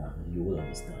 You will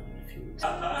understand in a few weeks.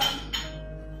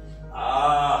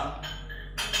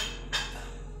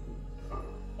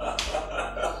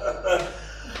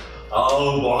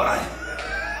 Oh boy.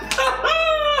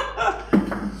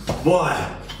 Boy,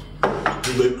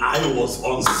 I was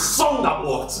unsung at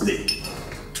work today.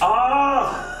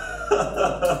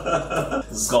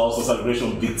 This calls for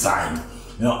celebration big time.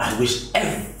 You know, I wish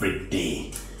every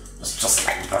day was just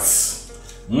like this.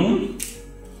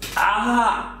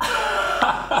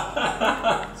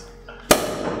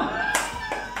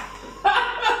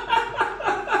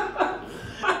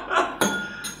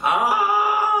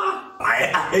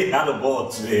 I had a ball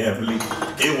today, Emily.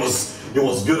 It was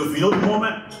beautiful. You know the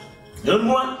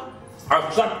moment? I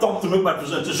clapped up to make my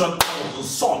presentation.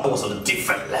 I was on a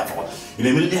different level. And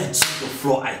immediately I took the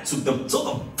floor, I took them to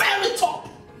the very top.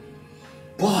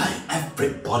 Boy,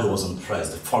 everybody was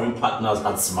impressed. The foreign partners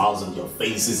had smiles on their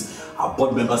faces. Our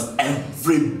board members,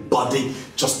 everybody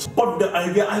just bought the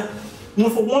idea.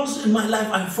 For once in my life,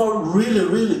 I felt really,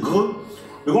 really good.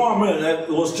 Because I mean, it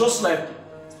was just like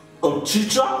a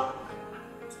teacher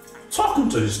talking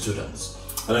to his students.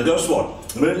 And then guess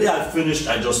what? Immediately I finished,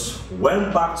 I just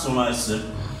went back to my seat,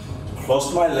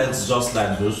 crossed my legs just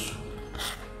like this,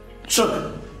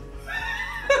 chilling.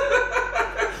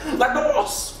 Like the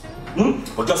boss.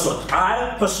 But guess what?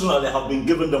 I personally have been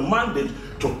given the mandate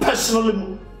to personally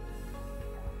move.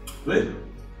 Wait.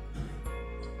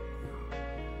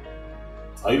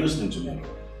 Are you listening to me?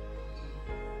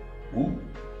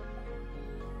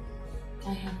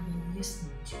 I have been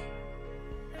listening to you.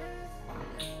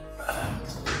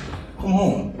 Come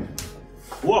on.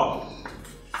 What?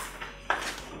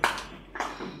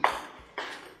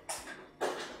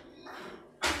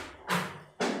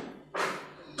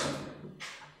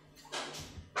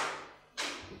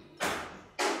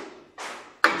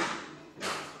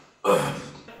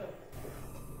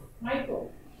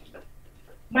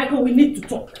 Michael, we need to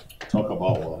talk. Talk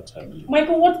about what, Emily?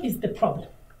 Michael, what is the problem?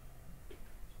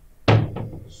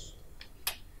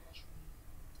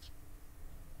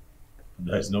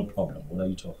 There is no problem. What are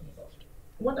you talking about?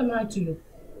 What am I to you?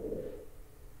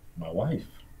 My wife.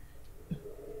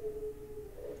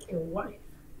 Your wife?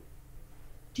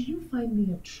 Do you find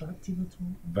me attractive at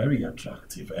all? Very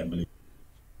attractive, Emily.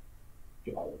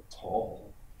 You are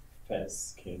tall,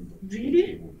 fair-skinned.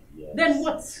 Really? Yes. Then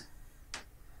what?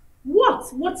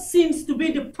 What seems to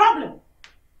be the problem?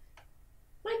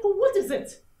 Michael, what is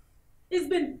it? It's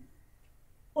been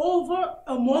over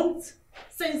a month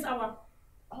since our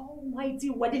almighty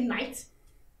wedding night.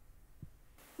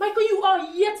 Michael, you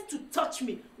are yet to touch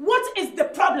me. What is the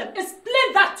problem?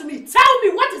 Explain that to me. Tell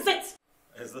me, what is it?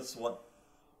 Is this what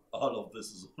all of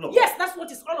this is all about? Yes, that's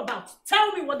what it's all about.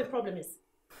 Tell me what the problem is.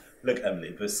 Look,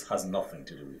 Emily, this has nothing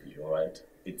to do with you, alright?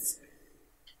 It's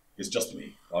just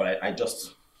me, alright? I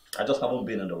just haven't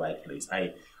been in the right place.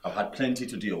 I've had plenty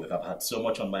to deal with. I've had so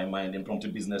much on my mind,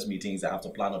 impromptu business meetings. I have to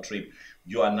plan a trip.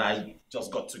 You and I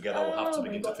just got together. We'll have to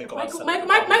begin to think about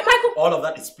Michael. All of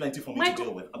that is plenty for me to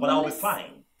deal with. But I'll be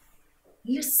fine.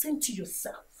 Listen to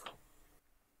yourself.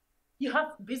 You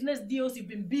have business deals, you've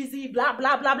been busy, blah,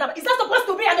 blah, blah, blah. Is that supposed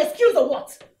to be an excuse or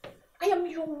what? I am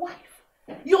your wife.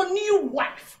 Your new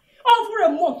wife. Over a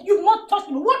month, you've not touched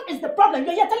me. What is the problem?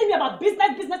 You're telling me about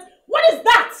business. What is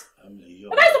that? Emily,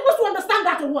 am I supposed to understand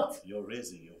that or what? You're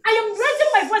raising your voice. I am raising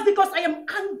my voice because I am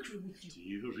angry with you. Do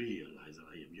you realize that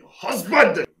I am your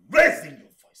husband and raising your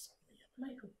voice on me?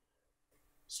 Michael,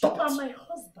 Stop. You are my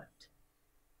husband.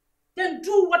 Then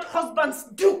do what husbands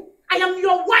do. I am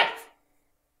your wife.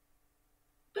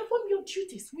 Perform your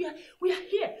duties. We are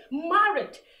here,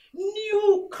 married,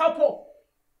 new couple.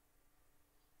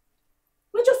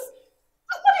 We're just...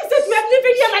 What is it? We are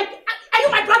living here like... Are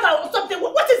you my brother or something?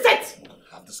 What is it? I'm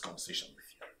gonna have this conversation with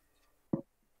you.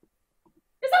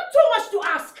 Is that too much to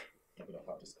ask? I'm gonna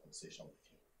have this conversation with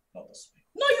you. Not this way.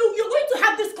 No, you're going to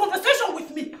have this conversation with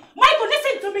me. Michael,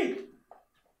 listen to me.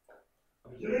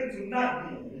 You're going to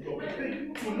nag me.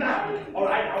 To nag me.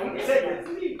 Alright, I will say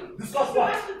it. Discuss what?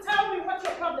 You have to tell me what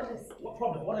your problem is. What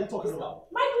problem? What are you talking about?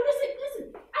 Michael,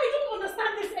 listen. I don't understand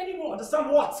this anymore. Understand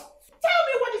what? Tell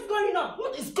me what is going on.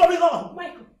 What is going on?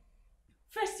 Michael,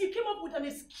 first you came up with an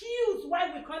excuse why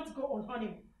we can't go on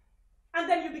honeymoon. And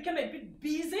then you became a bit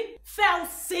busy, fell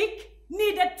sick,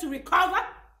 needed to recover.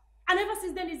 And ever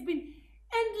since then it's been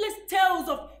endless tales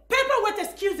of paperweight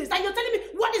excuses. And you're telling me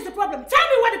what is the problem? Tell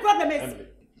me what the problem is. Emily,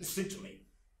 listen to me.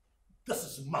 This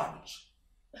is marriage.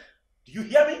 Do you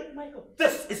hear me? Michael.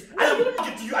 This is... I am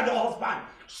talking to you and your husband.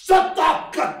 Shut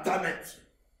up, goddammit.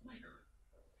 Michael.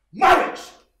 Marriage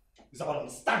is about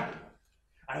understanding.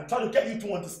 And I'm trying to get you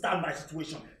to understand my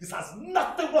situation. This has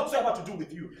nothing whatsoever to do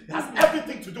with you. It has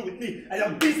everything to do with me. I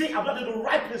am busy. I'm not in the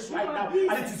right place right now.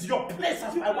 And it is your place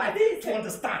as my wife to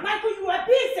understand. Michael, you are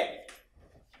busy.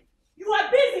 You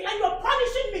are busy and you are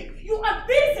punishing me. You are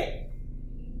busy.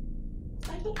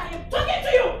 I am talking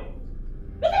to you.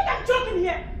 You think I'm joking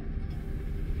here?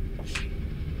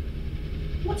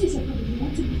 What is your problem? You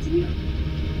want to beat me?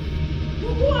 You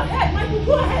go ahead, Michael.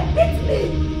 Go ahead. Beat me.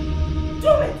 Do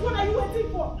it! What are you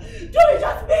waiting for? Do it!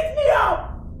 Just beat me up!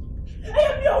 I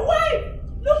am your wife!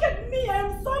 Look at me! I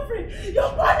am suffering!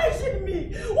 You're punishing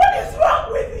me! What is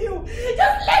wrong with you?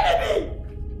 Just let me be!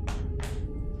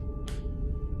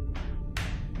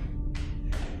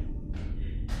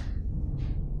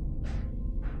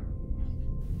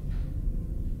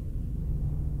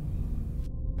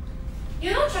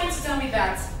 You're not trying to tell me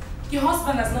that your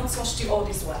husband has not touched you all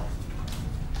this while?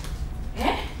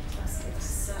 Eh? That's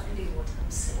exactly what I'm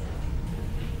saying.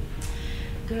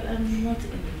 Girl, I'm not in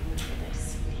the mood for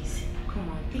this, please. Come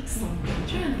on, pick something.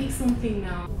 Try and pick something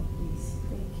now. Oh, please,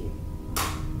 thank you.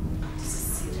 This is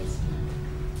serious, man.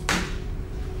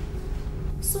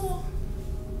 So,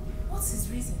 what's his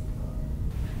reason?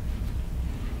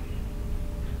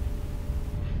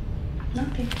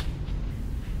 Nothing.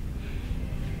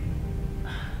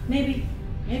 Maybe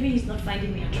he's not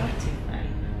finding me attractive. I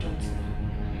don't know.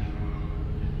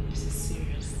 This is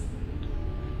serious.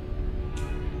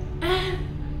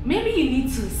 Maybe you need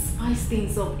to spice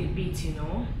things up a bit, you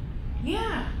know?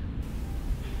 Yeah.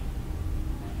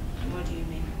 What do you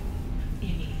mean?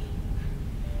 Emily,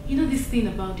 you know this thing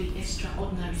about the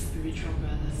extraordinary spiritual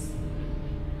brothers?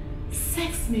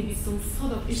 Sex may be some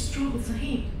sort of a struggle to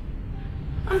him.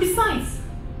 And besides,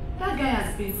 that guy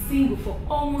has been single for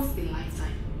almost a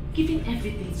lifetime, giving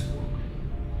everything to work.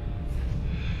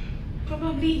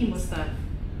 Probably he must have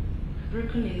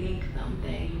broken a link down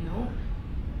there, you know,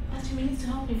 that you may need to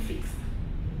help him fix.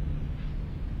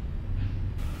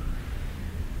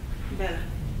 Bella,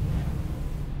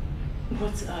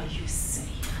 what are you saying?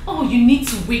 Oh, you need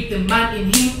to wake the man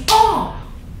in him up.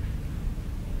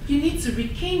 You need to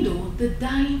rekindle the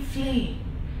dying flame.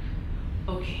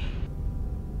 Okay.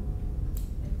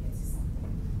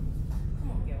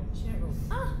 Come on, girl, cheer up.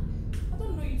 I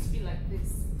don't know you to be like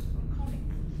this. I'm coming.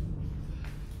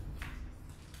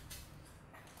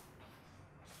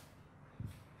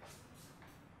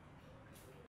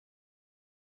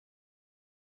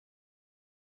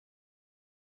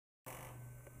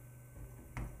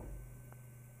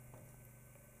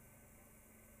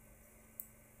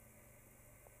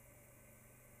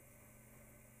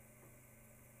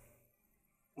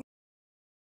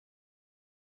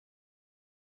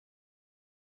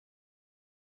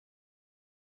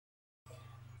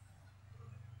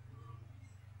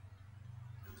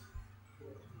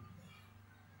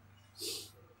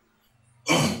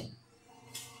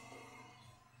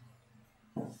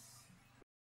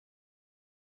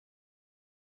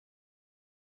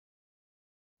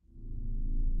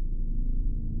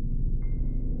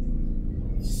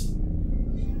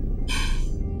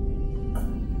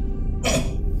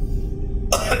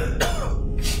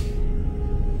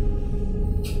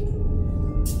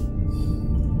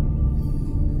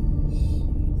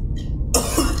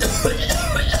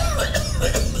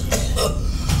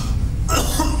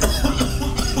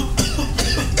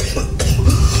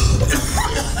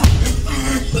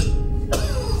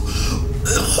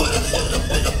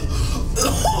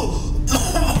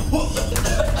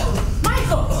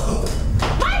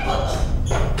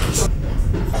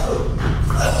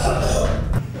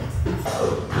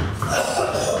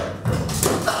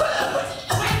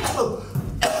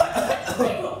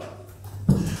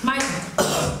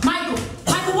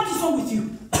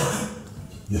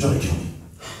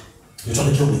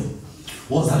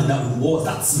 What was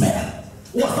that smell?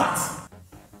 What's that?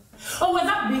 Oh, with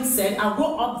that being said, I'll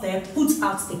go up there, put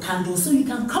out the candle so you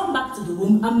can come back to the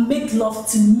room and make love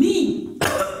to me.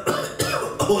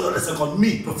 Hold on a second.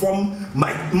 Me perform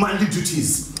my manly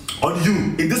duties on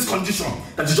you in this condition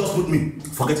that you just put me.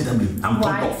 Forget it, Emily. I'm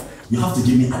turned off. You have to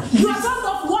give me a... You are turned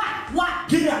off? Why? Why?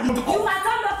 Give me a... You are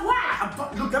turned off? Why?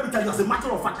 Look, let me tell you, as a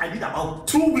matter of fact, I need about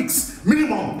 2 weeks,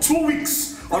 minimum 2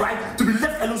 weeks, all right, to be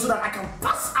left alone so that I can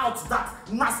pass out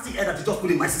that nasty air that you just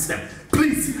put in my system.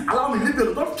 Please, allow me, leave me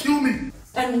alone, don't kill me.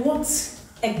 And what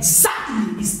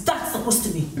exactly is that supposed to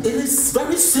be? It is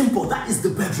very simple. That is the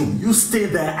bedroom. You stay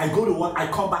there, I go to work, I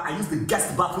come back, I use the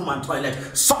guest bathroom and toilet,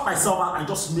 sort myself out and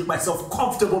just make myself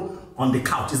comfortable on the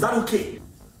couch. Is that okay?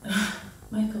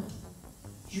 Michael,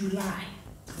 you lie.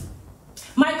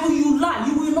 Michael, you lie.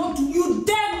 You will not do. You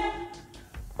dare.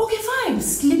 Okay, fine.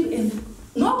 Sleep in.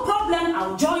 No problem.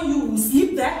 I'll join you. We'll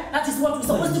sleep there. That is what we're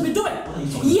supposed to be doing.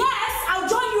 Yes, I'll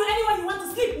join you anywhere you want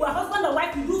to sleep. We're husband and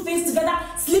wife. We do things together,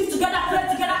 sleep together, play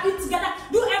together, eat together,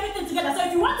 do everything together. So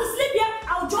if you want to sleep here,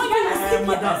 I'll join you and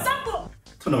sleep here. Simple.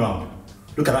 Turn around.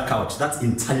 Look at that couch. That's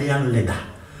Italian leather.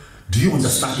 Do you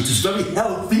understand? It is very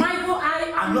healthy. Michael,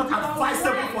 I'm not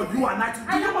advisable for you and I to do.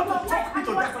 You want to talk me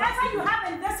to death? Whatever you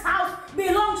have in this house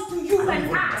belongs to you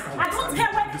and I don't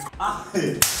care what.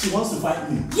 She wants to fight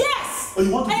me. Yes! Oh,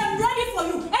 you want to... I am ready for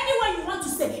you. Anywhere you want to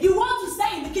stay. You want to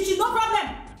stay in the kitchen, no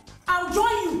problem. I'll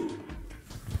join you.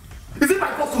 Is it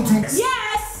my fault to do?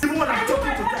 Yes! Even when I'm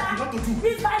talking to death, you want to do?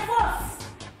 It's my fault.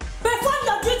 Perform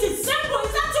your duties. Simple.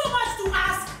 Is that too much to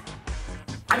ask?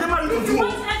 I didn't marry you to do.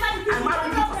 I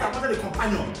married you because I wanted a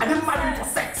companion. I didn't marry you for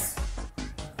sex.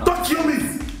 Don't kill me.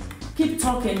 Keep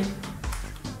talking.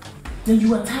 Then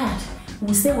you are tired.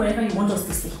 We'll stay wherever you want us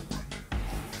to stay.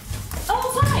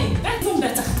 Oh, fine. That's even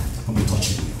better. Don't be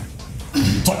touching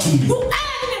me. Touching me.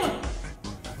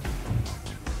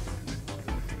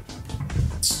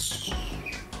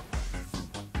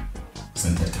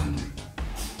 Scented candle.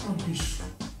 Rubbish.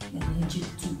 You're allergic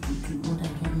to what I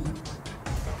don't know.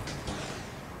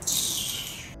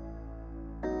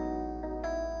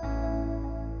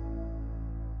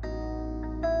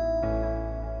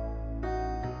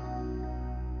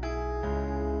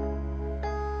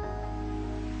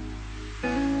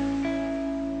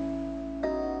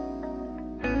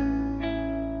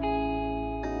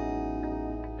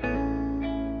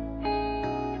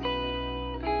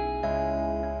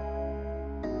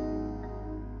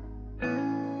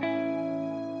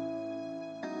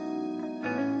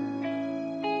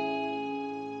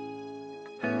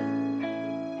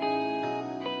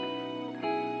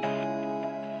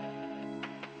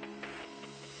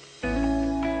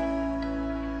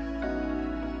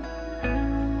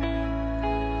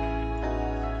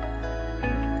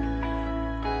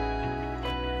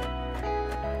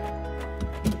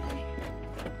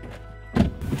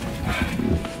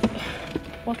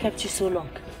 What kept you so long?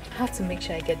 I have to make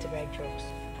sure I get the right drugs.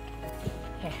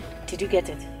 Yeah. Did you get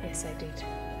it? Yes, I did.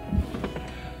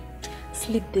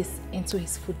 Slip this into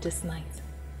his food this night.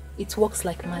 It works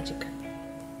like magic.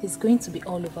 He's going to be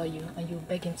all over you and you'll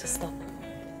beg him to stop.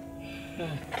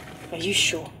 Are you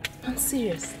sure? I'm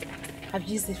serious. I've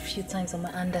used it a few times on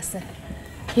my Anderson.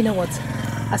 You know what?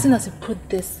 As soon as you put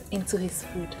this into his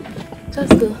food,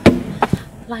 just go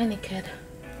lie naked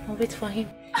and wait for him.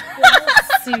 You're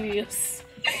not serious.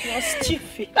 You're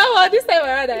stupid. Come on, this time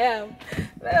around I am.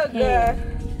 Oh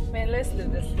God. Man, let's do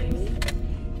this thing.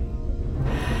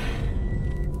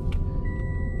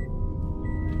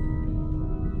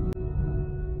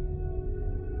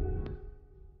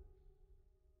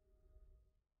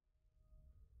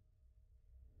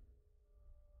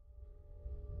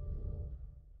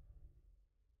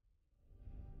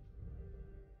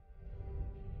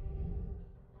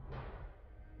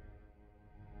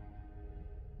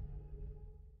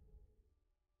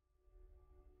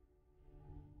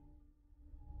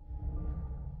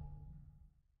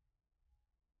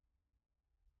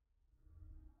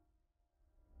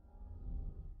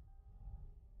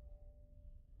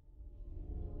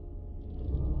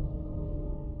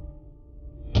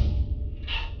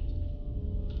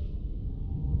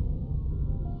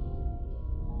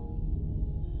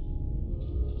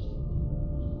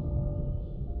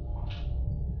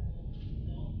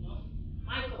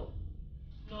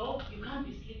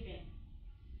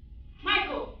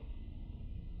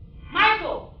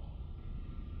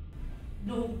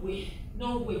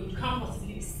 No way, you can't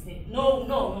possibly be sleeping.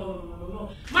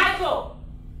 No. Michael!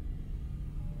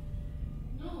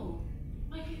 No.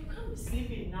 Michael, you can't be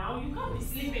sleeping now. You can't be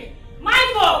sleeping.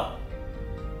 Michael!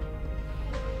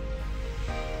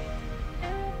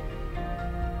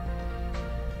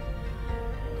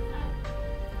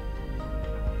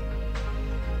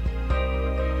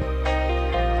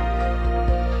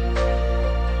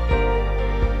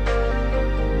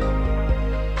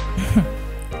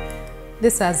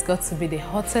 This has got to be the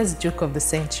hottest joke of the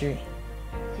century.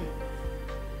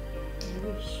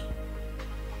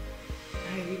 I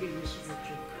really wish it's a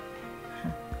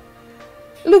joke.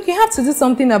 Look, you have to do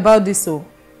something about this, oh.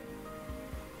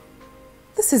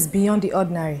 This is beyond the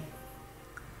ordinary.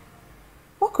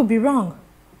 What could be wrong?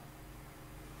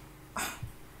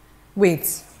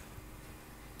 Wait.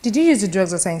 Did you use the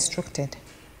drugs as I instructed?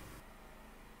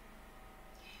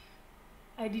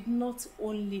 I did not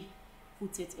only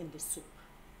put it in the soup.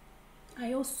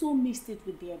 I also mixed it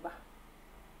with the eba.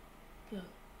 Girl,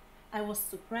 I was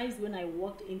surprised when I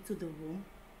walked into the room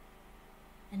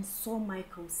and saw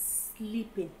Michael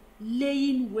sleeping,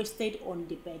 laying wasted on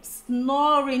the bed,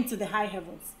 snoring to the high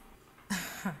heavens.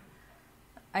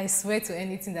 I swear to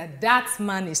anything that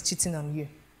man is cheating on you.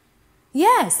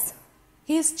 Yes,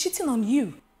 he is cheating on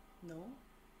you. No,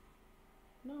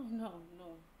 it's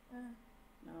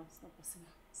not possible.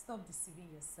 Stop deceiving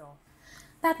yourself.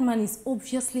 That man is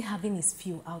obviously having his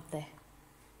feel out there.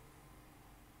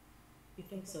 You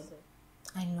think so?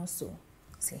 I know so.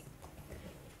 See.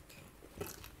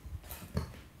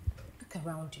 Look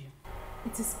around you.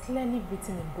 It is clearly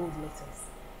written in bold letters.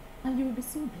 And you will be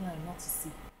so blind not to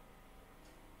see.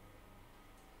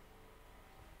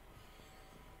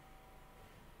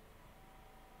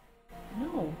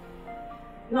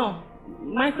 No,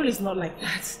 Michael is not like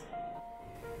that.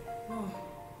 No,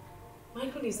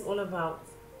 Michael is all about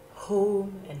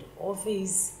home and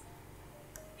office.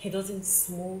 He doesn't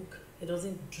smoke, he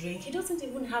doesn't drink, he doesn't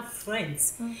even have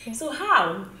friends. Okay. So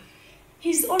how?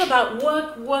 He's all about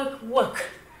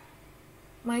work.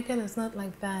 Michael is not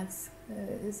like that.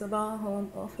 It's about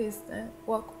home, office,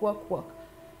 work.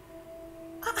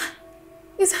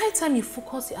 It's high time you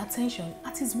focus your attention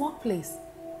at his workplace.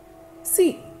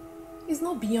 See, it's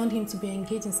not beyond him to be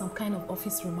engaged in some kind of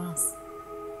office romance.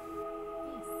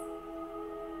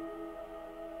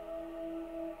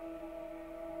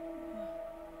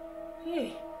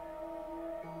 Hey,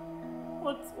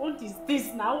 what is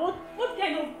this now? What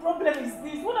kind of problem is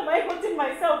this? What have I gotten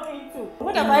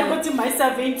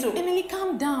myself into? Emily,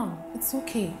 calm down. It's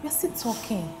okay. We're still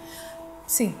talking.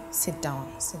 See, sit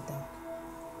down.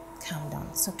 Calm down.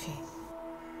 It's okay.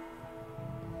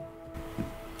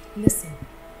 Listen,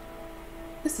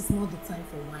 this is not the time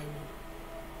for whining.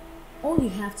 All you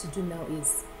have to do now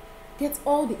is get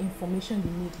all the information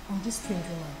you need on this strange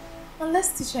woman. And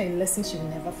let's teach her a lesson she will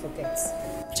never forget.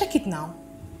 Check it now.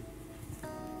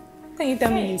 Can you tell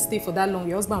me you stay for that long,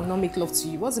 your husband will not make love to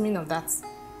you? What's the meaning of that?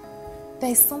 There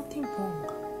is something wrong.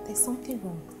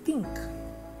 Think.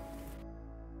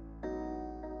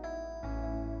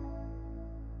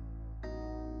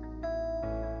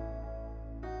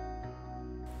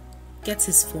 Get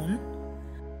his phone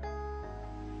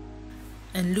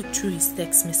and look through his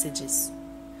text messages,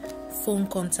 phone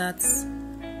contacts,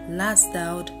 last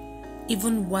dialed,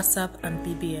 even WhatsApp and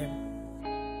BBM.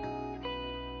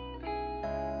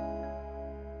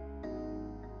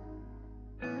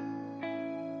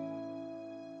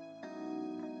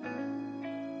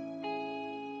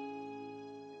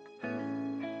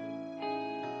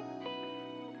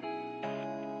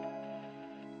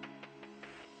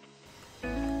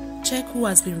 Check who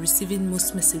has been receiving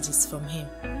most messages from him.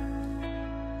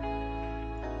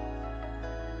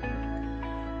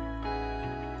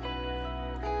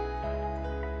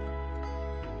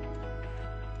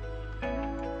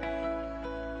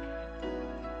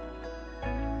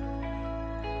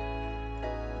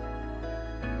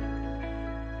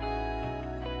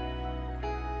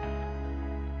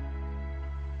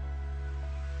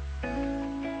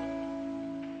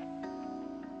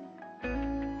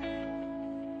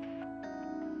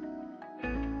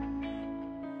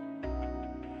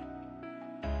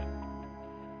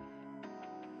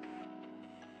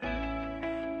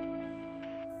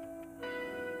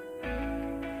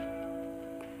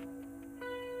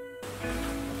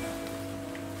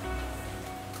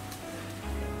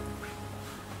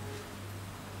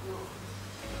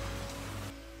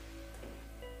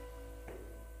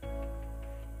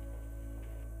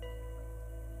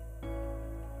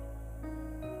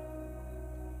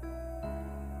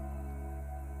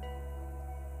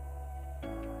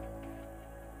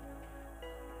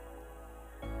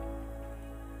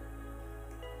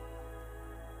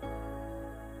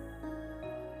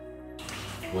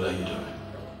 What are you doing?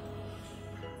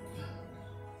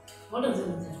 What does it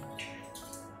mean?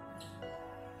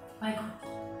 Michael,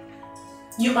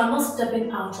 you are not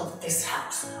stepping out of this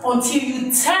house until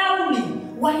you tell me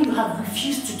why you have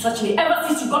refused to touch me ever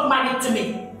since you got married to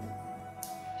me.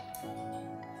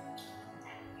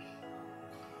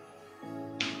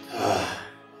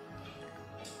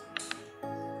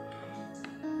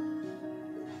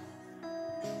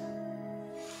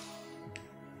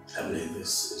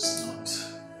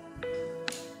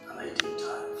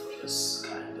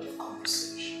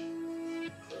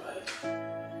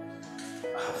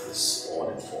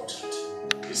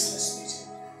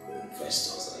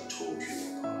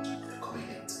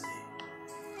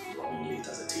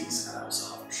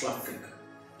 traffic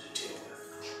to deal with.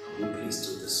 Can we please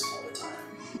do this all the time?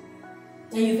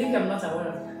 And you think I'm not aware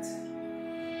of that?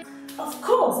 Of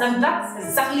course, and that's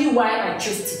exactly why I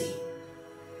chose today.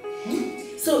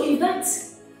 So if that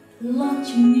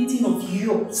lunch meeting of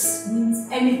yours means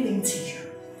anything to you,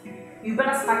 you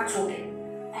better start talking.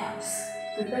 Else,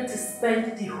 prepare to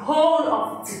spend the whole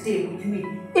of today with me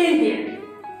in here.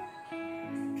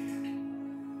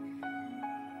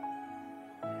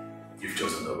 You've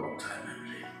chosen the wrong time,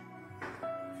 Emily.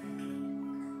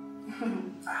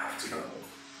 I have to go.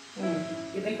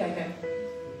 You think I can?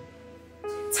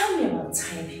 Tell me about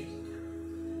timing.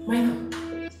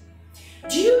 Michael,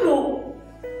 do you know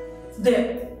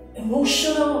the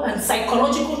emotional and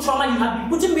psychological trauma you have been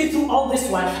putting me through all this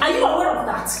while? Are you aware of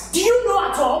that? Do you know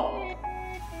at all?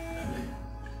 Emily,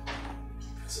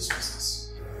 this is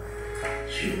business.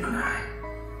 You and I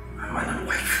are man and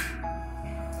wife.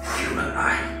 You and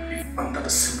I live under the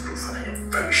same roof, and I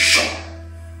am very sure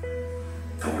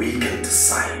that we can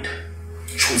decide,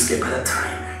 choose a better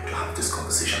time to have this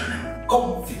conversation, and I'm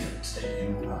confident that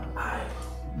you and I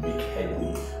make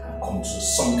headway and come to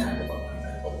some kind of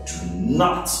agreement. But do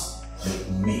not let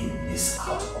me miss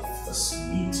out of this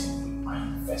meeting with my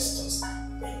investors.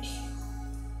 Thank you.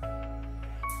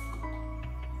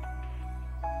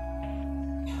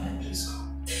 Can I please go?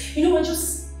 You know what?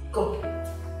 Just go.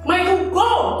 Michael,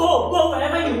 go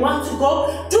wherever you want to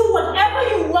go. Do whatever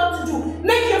you want to do.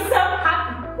 Make yourself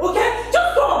happy, okay?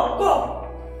 Just go.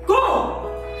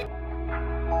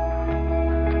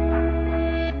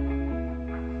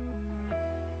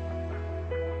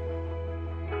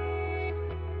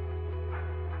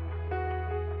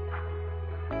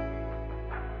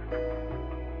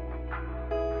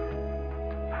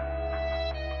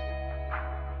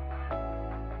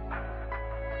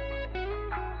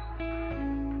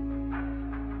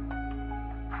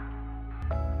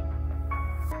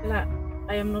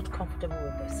 I am not comfortable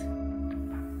with this.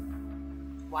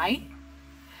 Why?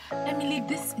 Emily,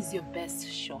 this is your best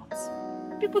shot.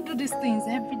 People do these things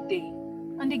every day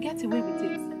and they get away with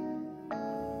it.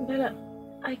 Bella,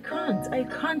 I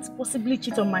can't possibly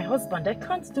cheat on my husband. I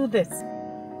can't do this.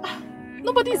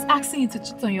 Nobody is asking you to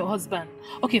cheat on your husband.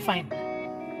 Okay, fine.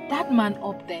 That man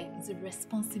up there is a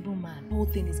responsible man. The whole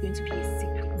thing is going to be a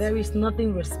secret. There is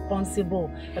nothing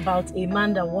responsible about a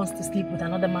man that wants to sleep with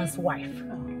another man's wife.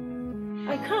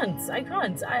 I can't.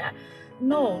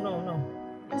 No.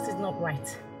 This is not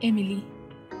right. Emily,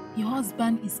 your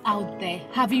husband is out there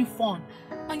having fun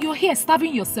and you're here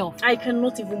starving yourself. I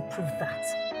cannot even prove that.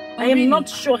 Oh, I am really? not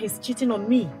sure he's cheating on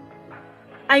me.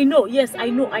 I know, yes,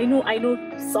 I know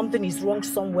something is wrong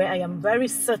somewhere. I am very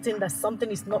certain that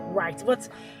something is not right, but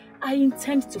I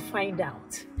intend to find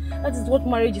out. That is what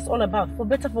marriage is all about. For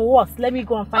better, for worse. Let me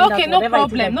go and find out. Okay, no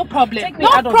problem. Take me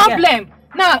out of here.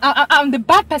 Now, I'm the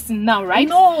bad person now, right?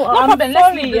 No, I'm problem.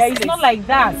 Sorry, it's not like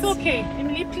that. It's okay.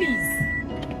 Emily, please.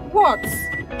 What?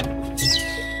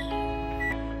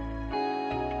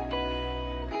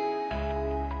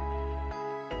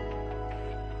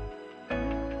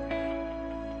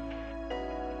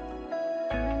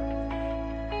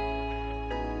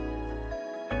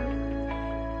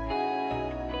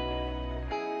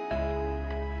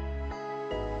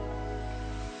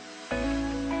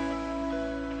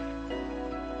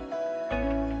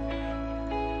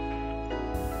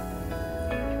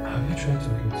 Try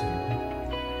talking to you.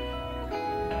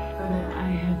 Father, I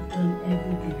have done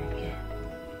everything I can.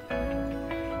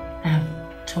 I have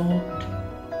talked,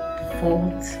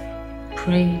 fought,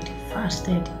 prayed,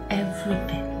 fasted,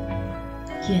 everything.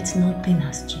 Yet nothing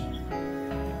has changed.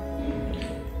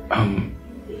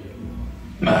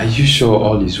 Are you sure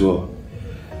all is well?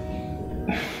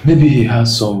 Maybe he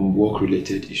has some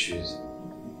work-related issues.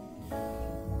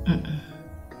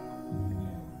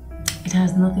 It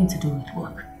has nothing to do with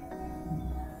work.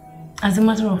 As a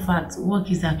matter of fact, work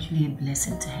is actually a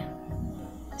blessing to him.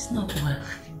 It's not work.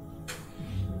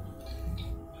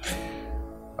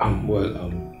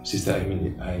 Sister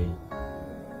Emily, I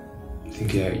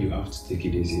think you have to take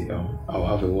it easy. I'll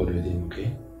have a word with him,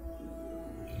 okay?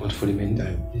 But for the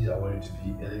meantime, please, I want you to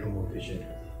be a little more patient with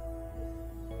him.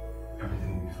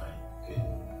 Everything will be fine, okay?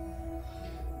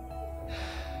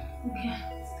 Okay,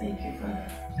 thank you, Father.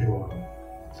 You're welcome.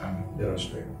 Let us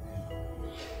pray.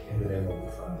 In the name of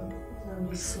the Father.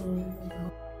 I'm sorry.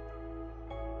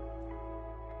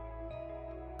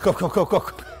 Come. Come.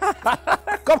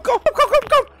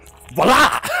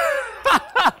 Voila!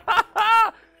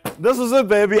 This is it,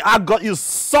 baby. I got you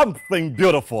something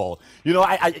beautiful. You know,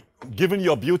 I given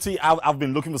your beauty, I've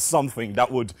been looking for something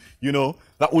that would, you know,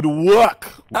 that would work.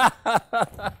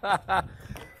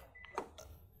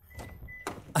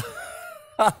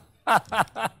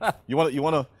 You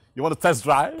want to test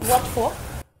drive? What for?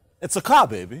 It's a car,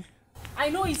 baby. I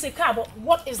know it's a car, but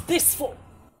what is this for?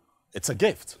 It's a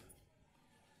gift.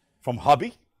 From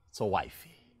hubby to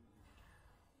wifey.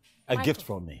 A Michael. gift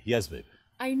from me. Yes, baby.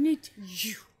 I need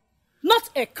you, not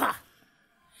a car.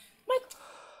 Michael,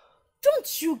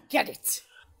 don't you get it?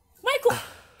 Michael,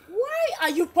 why are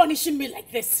you punishing me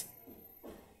like this?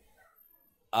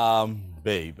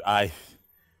 Babe, I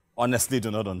honestly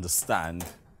do not understand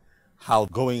how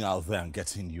going out there and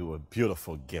getting you a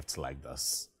beautiful gift like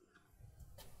this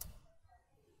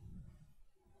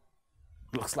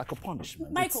looks like a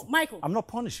punishment. Michael. I'm not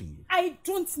punishing you. I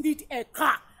don't need a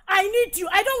car. I need you.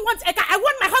 I don't want a car. I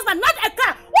want my husband, not a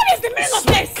car. What is the meaning of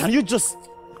this? Can you just...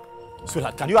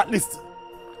 Sweetheart, can you at least...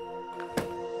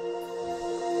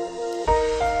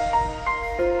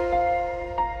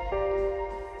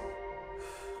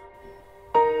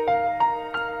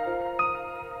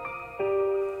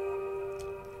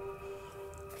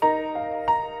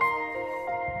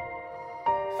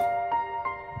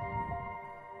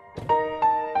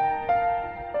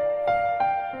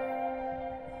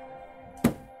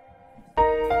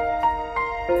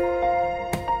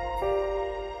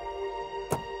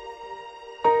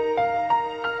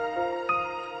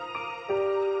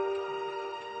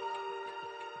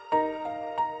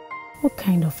 What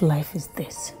kind of life is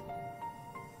this?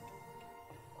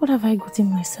 What have I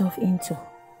gotten myself into?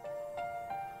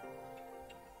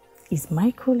 Is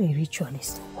Michael a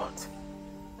ritualist or what?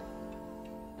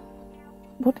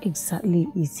 What exactly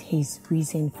is his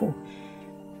reason for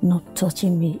not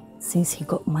touching me since he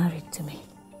got married to me?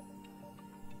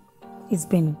 It's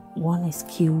been one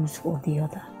excuse or the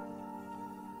other,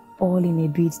 all in a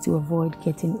bid to avoid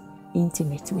getting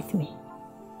intimate with me.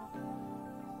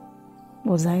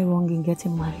 Was I wrong in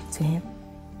getting married to him?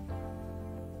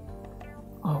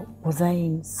 Or was I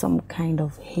in some kind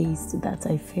of haste that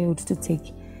I failed to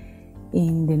take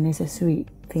in the necessary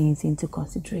things into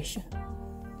consideration?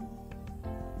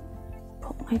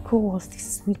 But Michael was the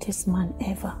sweetest man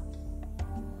ever.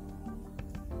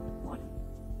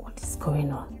 What is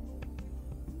going on?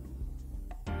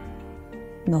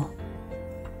 No,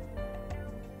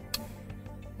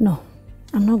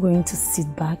 I'm not going to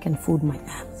sit back and fold my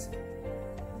arms.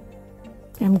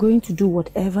 I'm going to do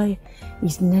whatever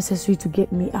is necessary to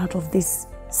get me out of this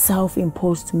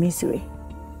self-imposed misery.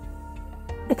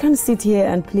 I can't sit here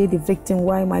and play the victim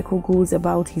while Michael goes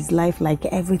about his life like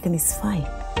everything is fine.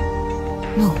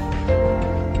 No.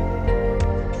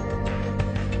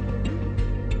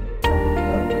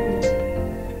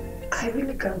 I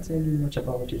really can't tell you much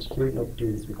about his growing up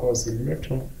days because he left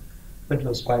home when he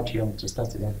was quite young to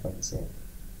start a life by himself.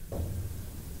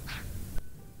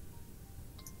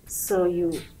 So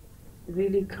you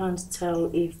really can't tell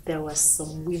if there was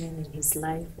some women in his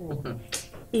life or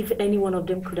if any one of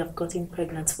them could have gotten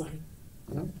pregnant for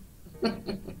him?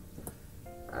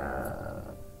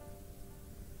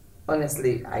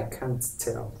 Honestly, I can't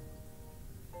tell.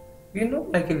 You know,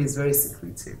 Michael is very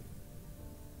secretive.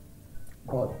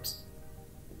 But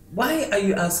why are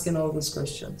you asking all these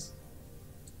questions?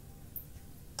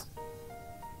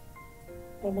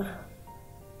 Mama,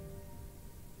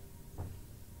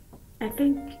 I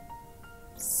think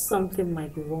something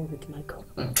might be wrong with Michael.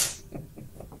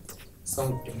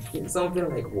 Something? Something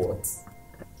like what?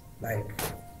 Like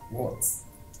what?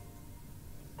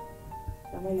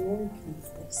 Mama, you won't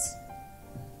believe this.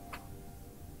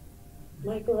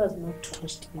 Michael has not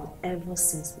touched me ever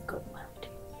since we got married.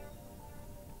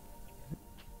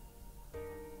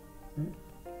 I'm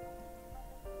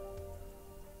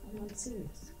not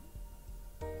serious.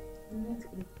 I'm not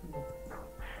even.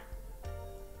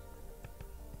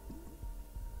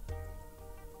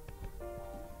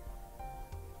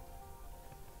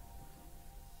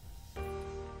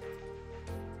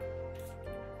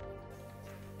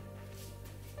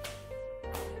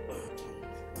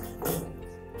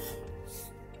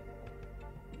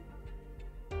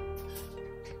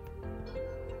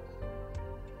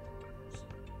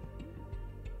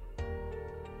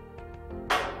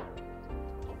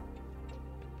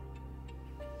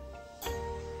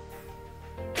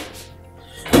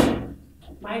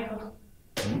 Michael,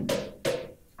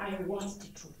 I want the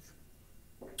truth.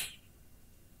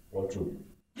 What truth?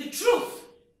 The truth!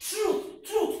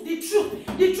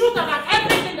 The truth about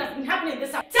everything that's been happening in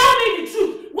this house. Tell me the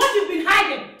truth! What you've been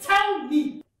hiding, tell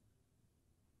me!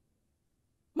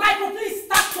 Michael, please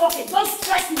stop talking. Don't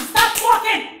stress me. Stop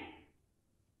talking!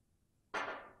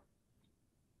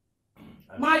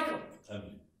 Michael! Tell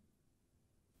me.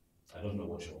 I don't know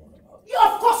what you're on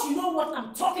about. Of course you know what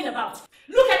I'm talking about.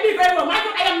 Look at me very well,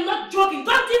 Michael. I am not joking.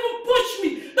 Don't even push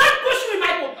me. Don't push me,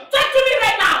 Michael. Talk to me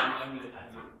right now.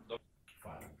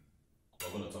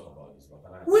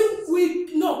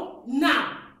 No,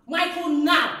 now. Michael,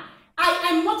 now. I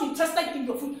am not interested in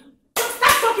your food. Just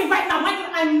start talking right now, Michael.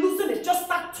 I'm losing it. Just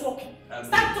start talking.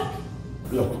 Start talking.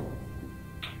 Look,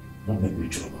 don't make me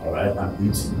joke, alright? I'm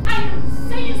eating. I'm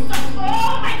saying something.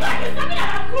 Oh my God, you're talking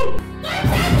about food.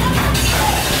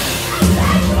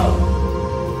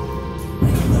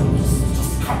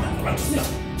 Just calm down, alright?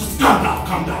 Just calm down,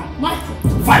 calm down. Michael.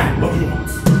 Fine, what do you want?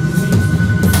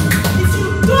 If you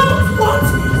don't want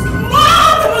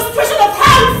more demonstration of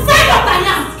how fed up I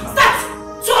am, start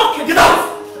talking. Get out!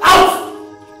 Out!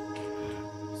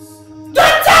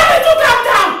 Don't tell me to calm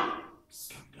down!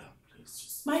 Calm down,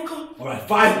 please. Michael. Alright,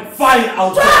 fine,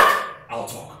 I'll talk. I'll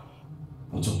talk.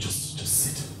 Just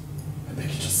sit. I beg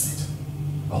you, just sit.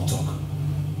 I'll talk.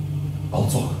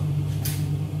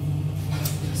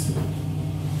 Yes.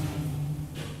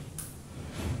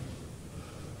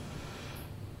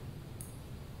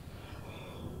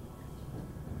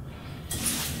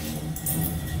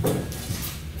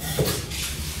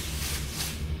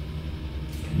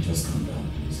 Can you just calm down,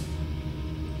 please?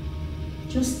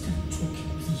 Just start talking,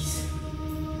 please.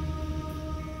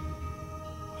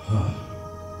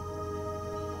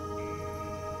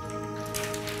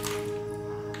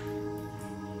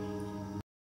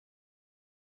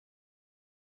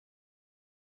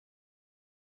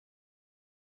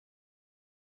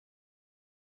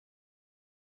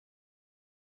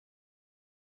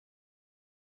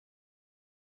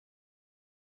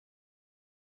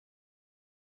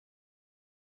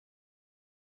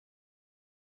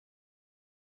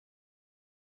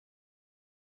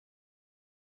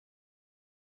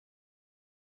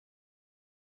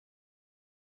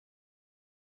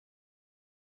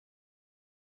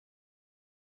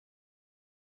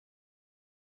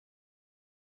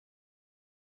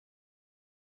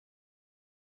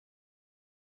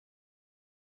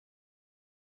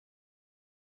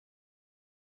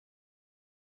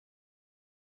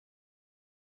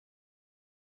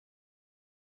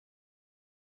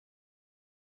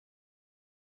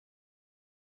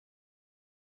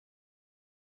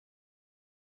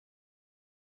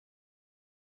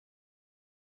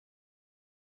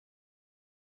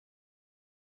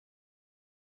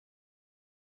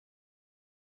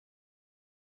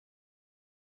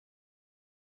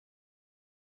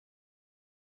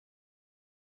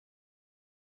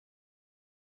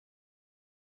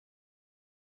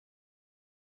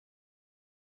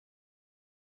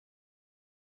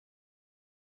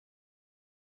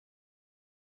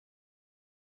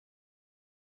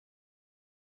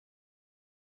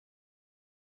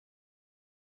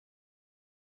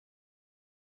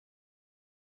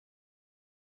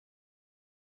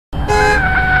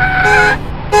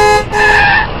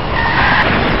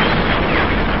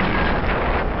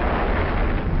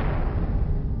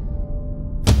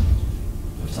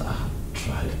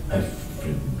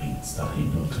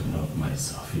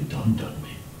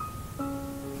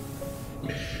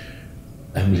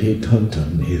 Emily dawned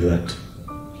on me that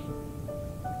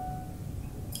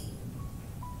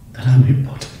I'm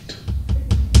important.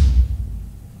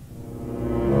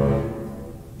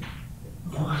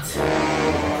 What?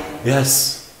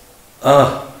 Yes.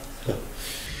 I've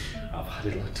had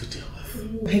a lot to deal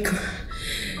with. Michael,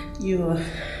 you're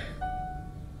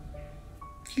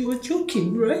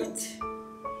joking, right?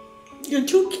 You're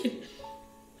joking.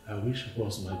 I wish it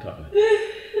was, my darling.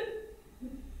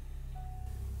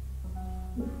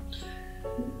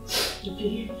 But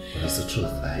that's the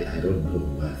truth. I don't know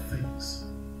where things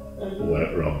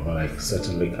went wrong, but I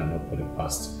certainly cannot put it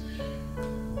past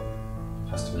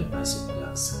my bicycle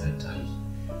accident.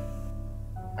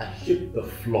 I hit the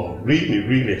floor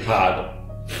really hard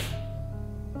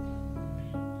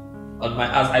on my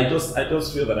ass. I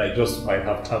just feel that I just might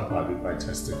have tampered with my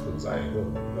testicles. I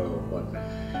don't know, but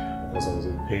because I was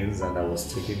in pains and I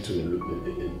was taken to a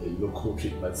local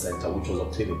treatment center which was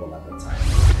obtainable at the time.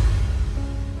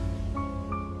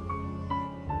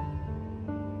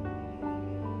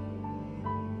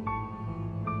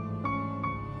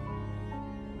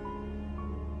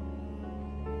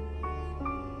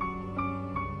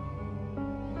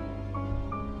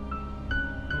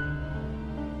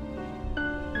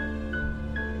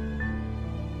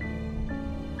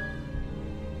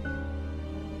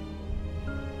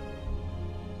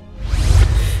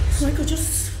 Michael,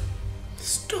 just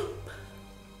stop.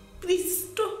 Please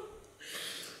stop.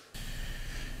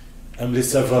 Emily,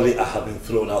 severally I have been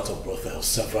thrown out of brothels.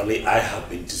 Severally I have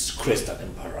been disgraced and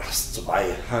embarrassed by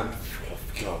a handful of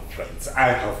girlfriends. I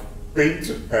have been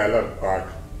to hell and back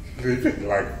living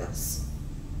like this.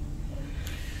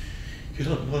 You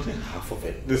don't know the half of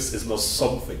it. This is not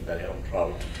something that I am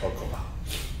proud to talk about.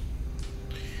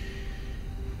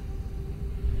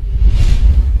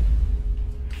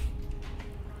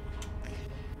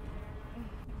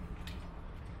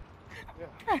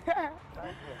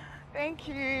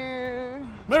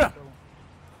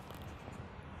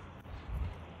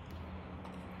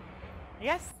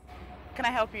 Yes? Can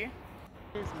I help you?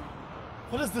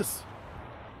 What is this?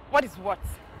 What is what?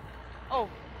 Oh,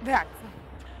 that.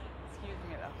 Excuse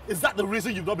me, though. Is that the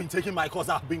reason you've not been taking my calls?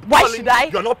 I've been Why calling. should I?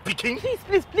 You're not picking? Please,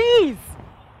 please, please.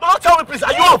 No, tell me please,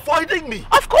 are you avoiding me?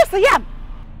 Of course I am.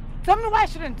 Tell me why I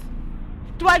shouldn't.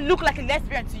 Do I look like a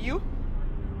lesbian to you?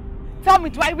 Tell me,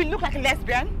 do I really look like a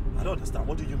lesbian? I don't understand.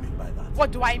 What do you mean by that?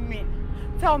 What do I mean?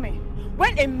 Tell me.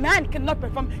 When a man cannot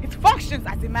perform his functions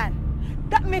as a man,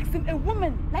 that makes him a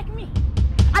woman like me.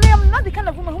 And I am not the kind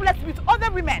of woman who likes to be with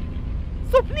other women.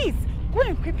 So please, go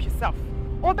and equip yourself.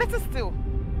 Or better still,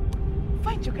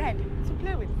 find your kind to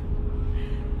play with.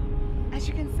 As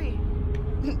you can see,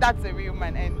 that's a real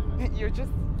man and you're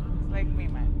just like me,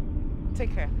 man.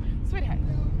 Take care. Sweetheart,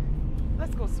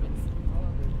 let's go, sweet.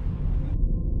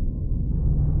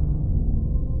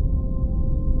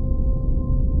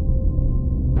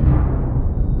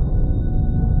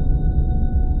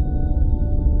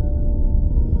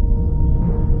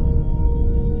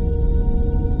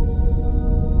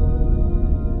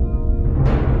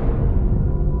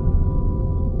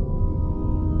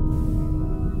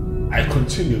 I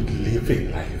continued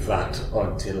living like that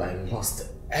until I lost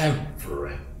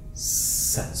every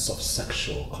sense of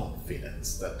sexual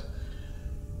confidence that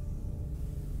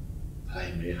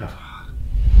I may have had.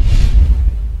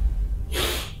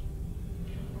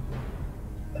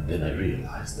 And then I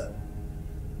realized that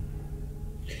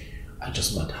I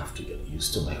just might have to get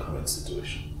used to my current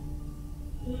situation.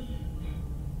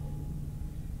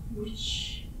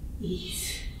 Which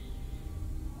is?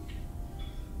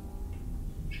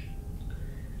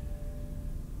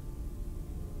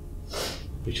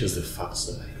 Which is the fact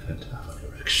that I can't have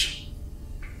an erection.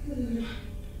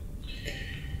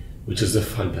 Which is the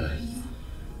fact that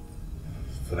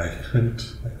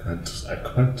I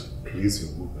can't please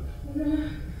a woman.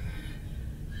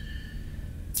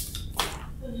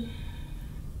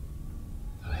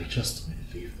 That I just may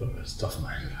live the rest of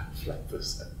my life like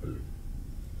this, I believe.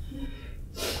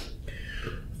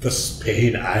 This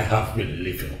pain I have been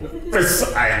living with, this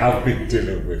I have been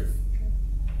dealing with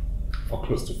for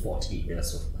close to 40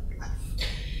 years of my life.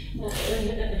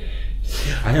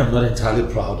 I am not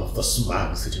entirely proud of this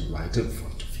man sitting right in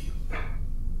front of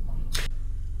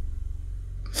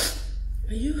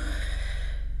you.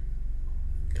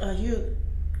 Are you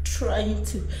trying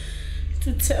to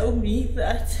tell me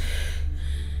that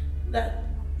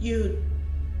you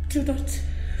do not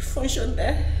function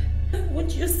there?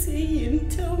 What you're saying,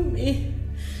 tell me.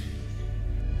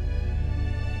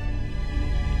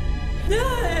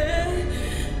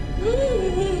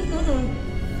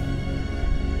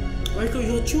 Michael,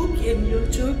 you're joking,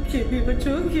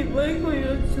 Michael,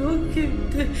 you're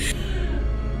joking.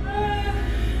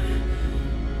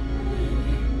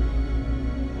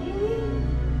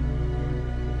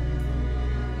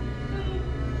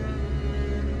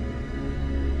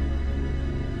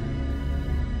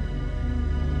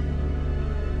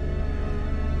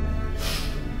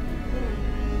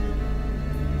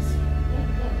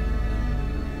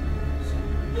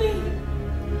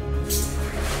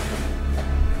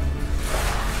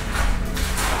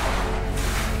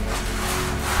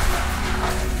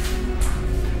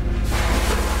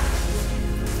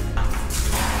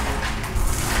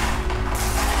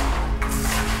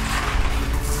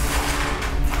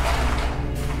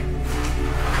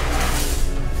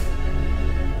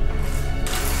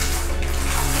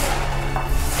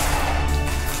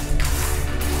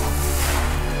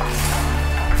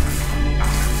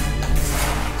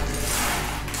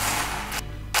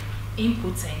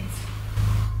 Impotent.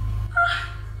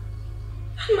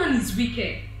 That man is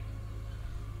wicked.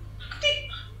 How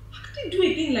could he do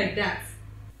a thing like that?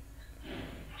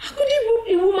 How could he rope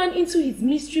a woman into his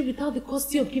mystery without the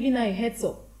cost of giving her a heads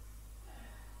up?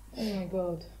 Oh my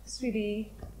God,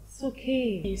 sweetie, it's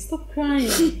okay. Stop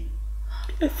crying.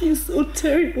 I feel so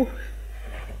terrible.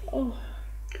 Oh,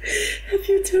 I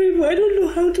feel terrible. I don't know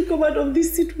how to come out of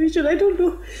this situation. I don't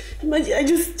know. Imagine, I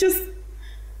just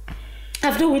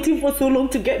after waiting for so long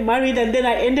to get married, and then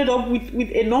I ended up with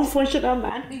a non-functional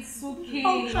man. It's okay.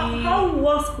 How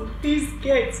worse could this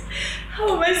get?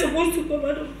 How am I supposed to come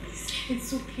out of this?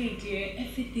 It's okay, dear.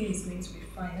 Everything is going to be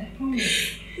fine. I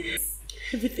promise.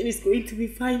 Everything is going to be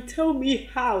fine. Tell me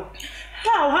how.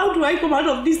 How do I come out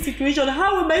of this situation?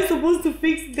 How am I supposed to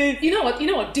fix this? You know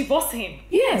what? Divorce him.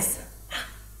 Yes.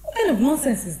 What kind of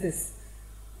nonsense is this?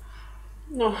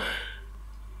 No,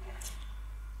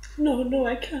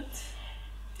 I can't.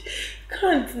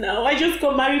 Can't now. I just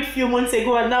got married a few months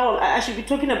ago and now I should be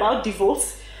talking about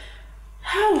divorce.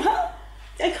 How?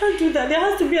 I can't do that. There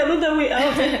has to be another way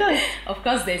out. Of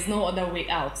course there's no other way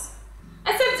out.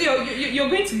 Except means you're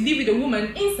going to live with a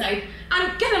woman inside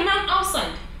and get a man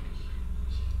outside.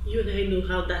 You and I know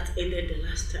how that ended the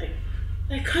last time.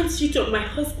 I can't cheat on my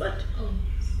husband. Oh,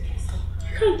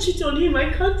 I can't cheat on him.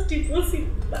 I can't divorce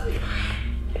him. I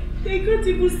can't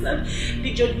even stand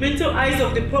the judgmental eyes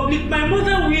of the public. My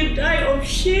mother will die of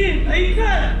shame. I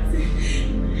can't.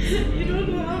 You don't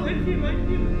know how I feel.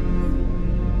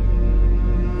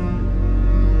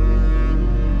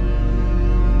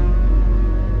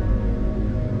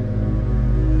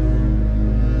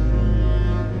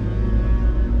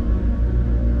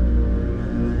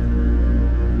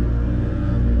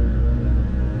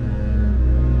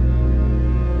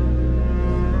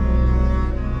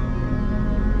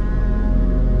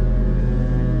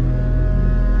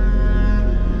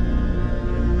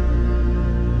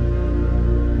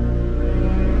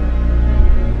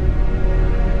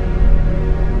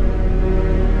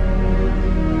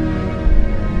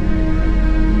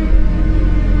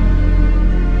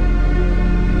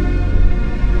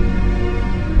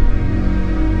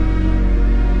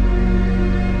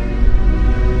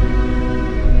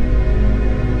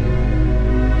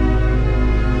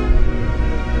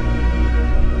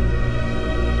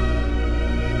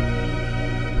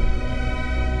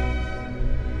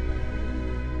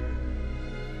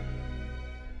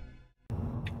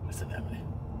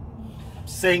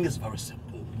 Saying is very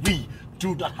simple. We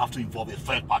do not have to involve a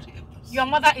third party in this. Your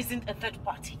mother isn't a third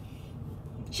party.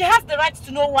 She has the right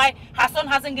to know why her son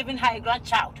hasn't given her a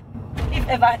grandchild. If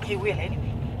ever he will,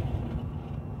 anyway.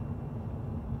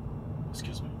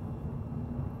 Excuse me.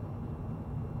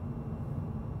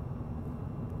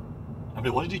 Emily,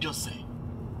 what did you just say?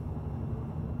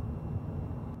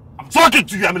 I'm talking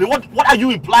to you, Emily. What are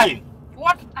you implying?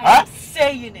 What I am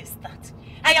saying is that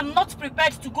I am not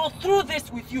prepared to go through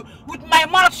this with you with my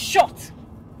mouth shut.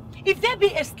 If there be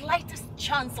a slightest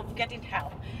chance of getting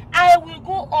help, I will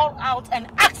go all out and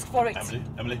ask for it.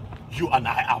 Emily, you and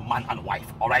I are man and wife,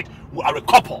 alright? We are a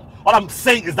couple. All I'm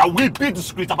saying is that we be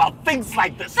discreet about things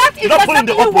like this. That is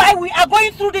exactly why we are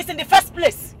going through this in the first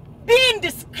place. Being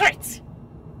discreet.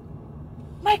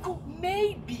 Michael,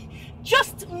 maybe,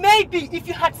 just maybe, if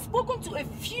you had spoken to a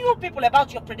few people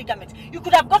about your predicament, you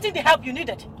could have gotten the help you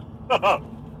needed.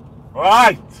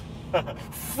 Right.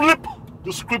 Flip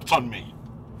the script on me.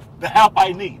 The help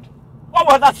I need.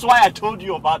 Well, that's why I told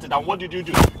you about it. And what did you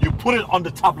do? You put it on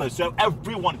the tablet so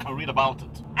everyone can read about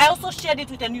it. I also shared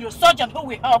it with a neurosurgeon who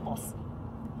will help us.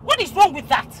 What is wrong with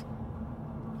that?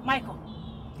 Michael,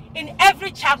 in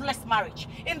every childless marriage,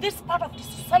 in this part of the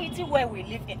society where we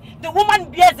live in, the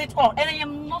woman bears it all, and I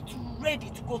am not ready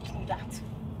to go through that.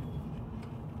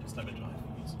 Just let me drive,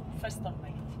 please. First on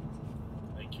my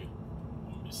Thank you.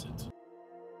 I'll miss it.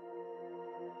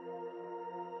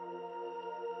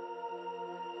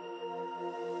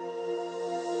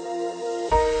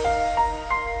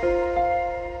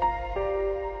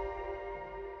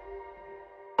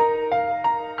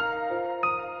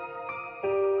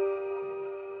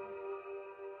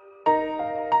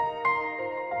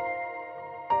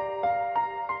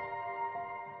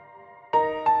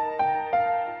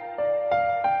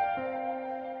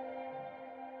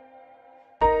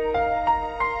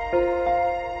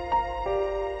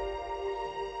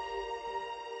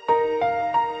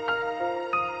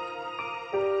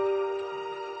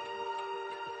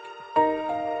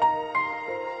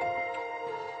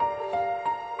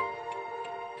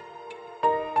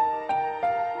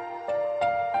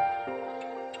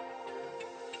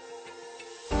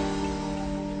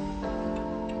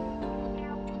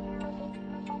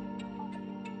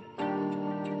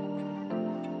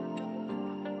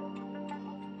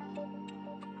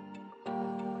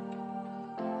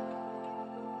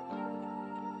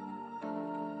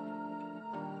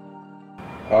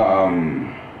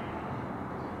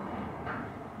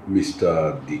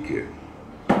 Mr. DK,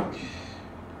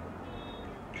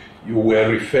 you were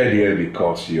referred here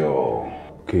because your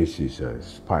case is a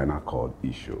spinal cord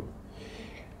issue,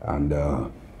 and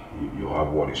you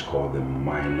have what is called the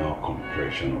minor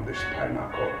compression of the spinal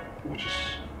cord, which is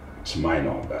it's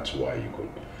minor. That's why you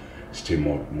could still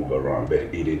move around, but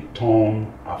it in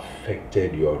turn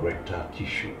affected your rectal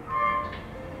tissue,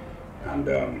 and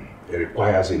it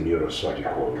requires a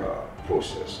neurosurgical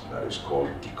process that is called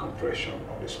decompression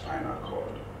of the spinal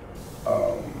cord.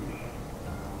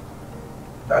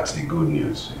 That's the good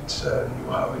news. It's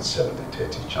you have a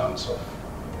 70-30 chance of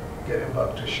getting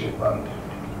back to shape, and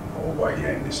over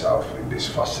here in this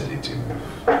facility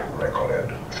we've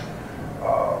recorded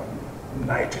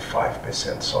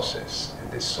 95% success in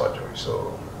this surgery.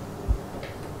 So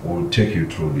we'll take you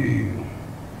through the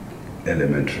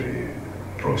elementary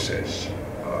process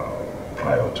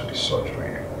prior to the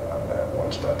surgery. Once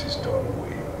once that is done,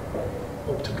 we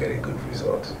hope to get a good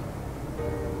result.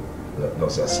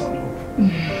 Does that sound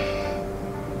good?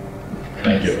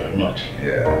 Thank you very much.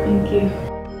 Yeah. Thank you.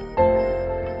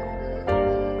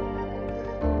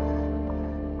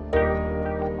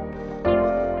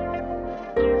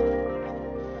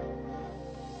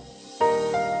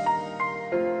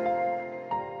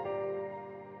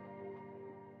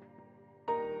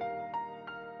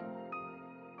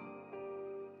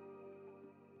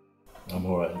 I'm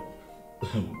alright.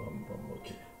 I'm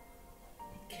okay.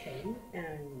 Okay,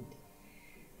 and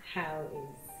how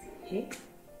is he?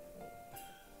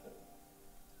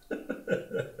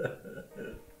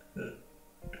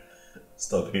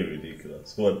 Stop being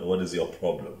ridiculous. What is your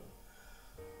problem?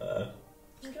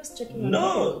 I'm just checking on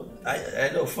No, I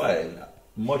know, fine.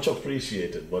 Much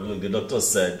appreciated. But look, the doctor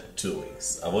said 2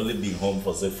 weeks. I've only been home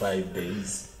for say 5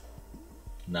 days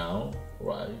now,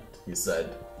 right? He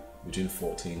said between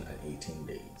 14 and 18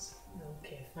 days.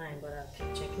 Okay, fine, but I'll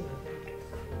keep checking on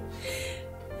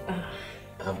him.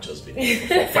 I've just been here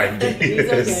for 5 days.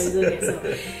 It's okay. So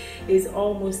it's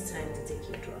almost time to take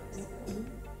your drugs.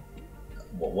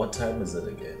 What time is it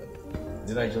again?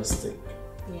 Did I just take?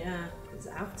 Yeah, it's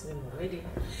afternoon already.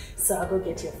 So I'll go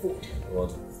get your food. What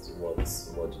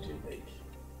did you make?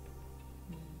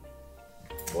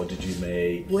 What did you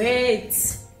make?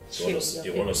 Wait. You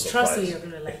want to surprise? Trust me, you're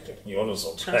gonna like it. You want to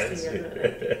surprise? Trust me, you're gonna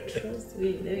like it. Trust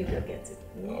me, let me go get it.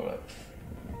 All right.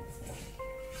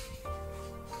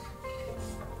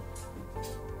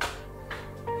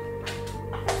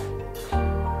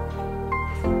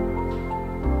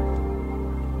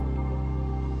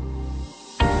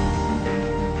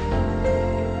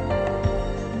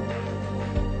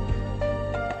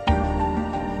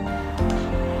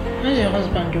 How's your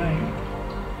husband doing?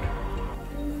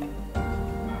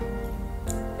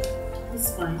 It's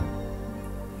fine.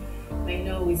 I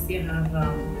know we still have a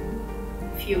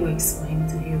few weeks for him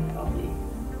to heal properly.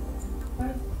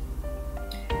 But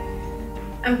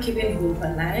I'm keeping hope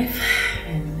alive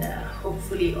and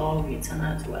hopefully all will turn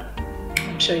out well.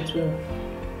 I'm sure it will.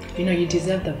 You know, you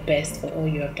deserve the best for all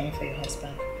you have done for your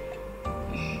husband.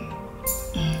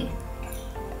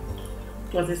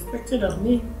 It was expected of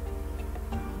me.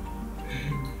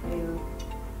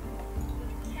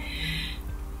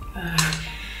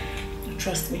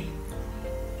 Trust me,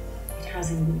 it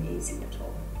hasn't been easy at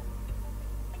all.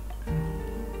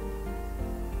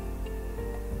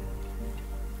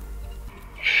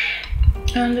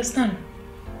 I understand.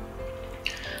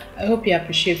 I hope he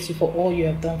appreciates you for all you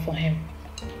have done for him.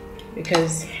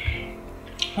 Because,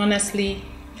 honestly,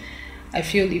 I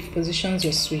feel if positions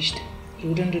were switched, he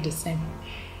wouldn't do the same.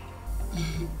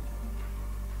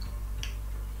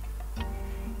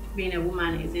 Being a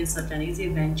woman isn't such an easy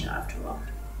venture after all.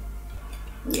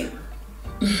 Yeah.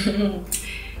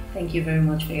 Thank you very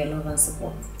much for your love and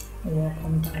support. You're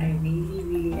welcome. I really,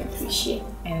 really appreciate it.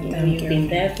 And You've been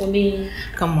there for me.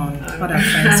 Come on, what are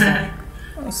friends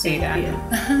for? Don't say that.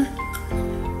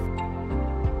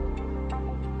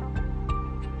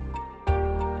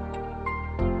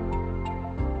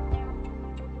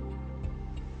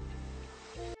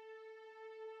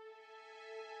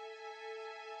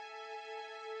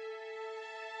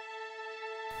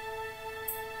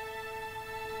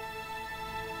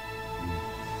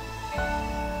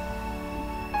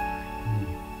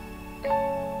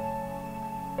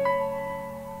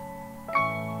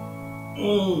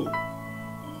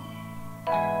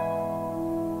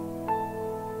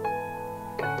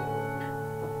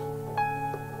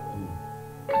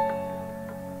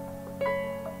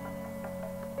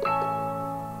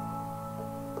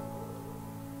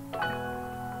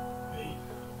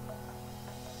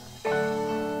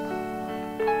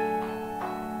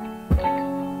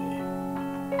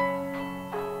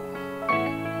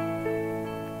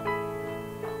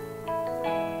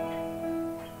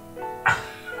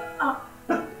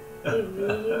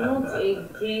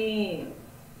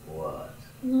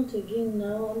 Not again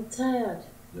now, I'm tired.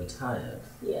 You're tired?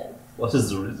 Yeah. What is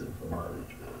the reason for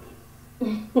marriage,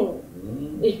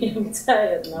 baby? I'm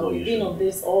tired now. We've been on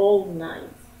this all night.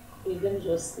 We didn't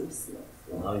just sleep slow.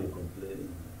 Now you're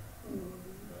complaining.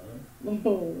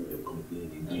 Mm. You're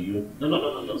complaining. Do you? No.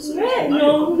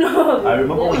 No. I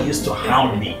remember when you used to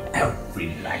hound me every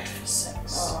night for sex.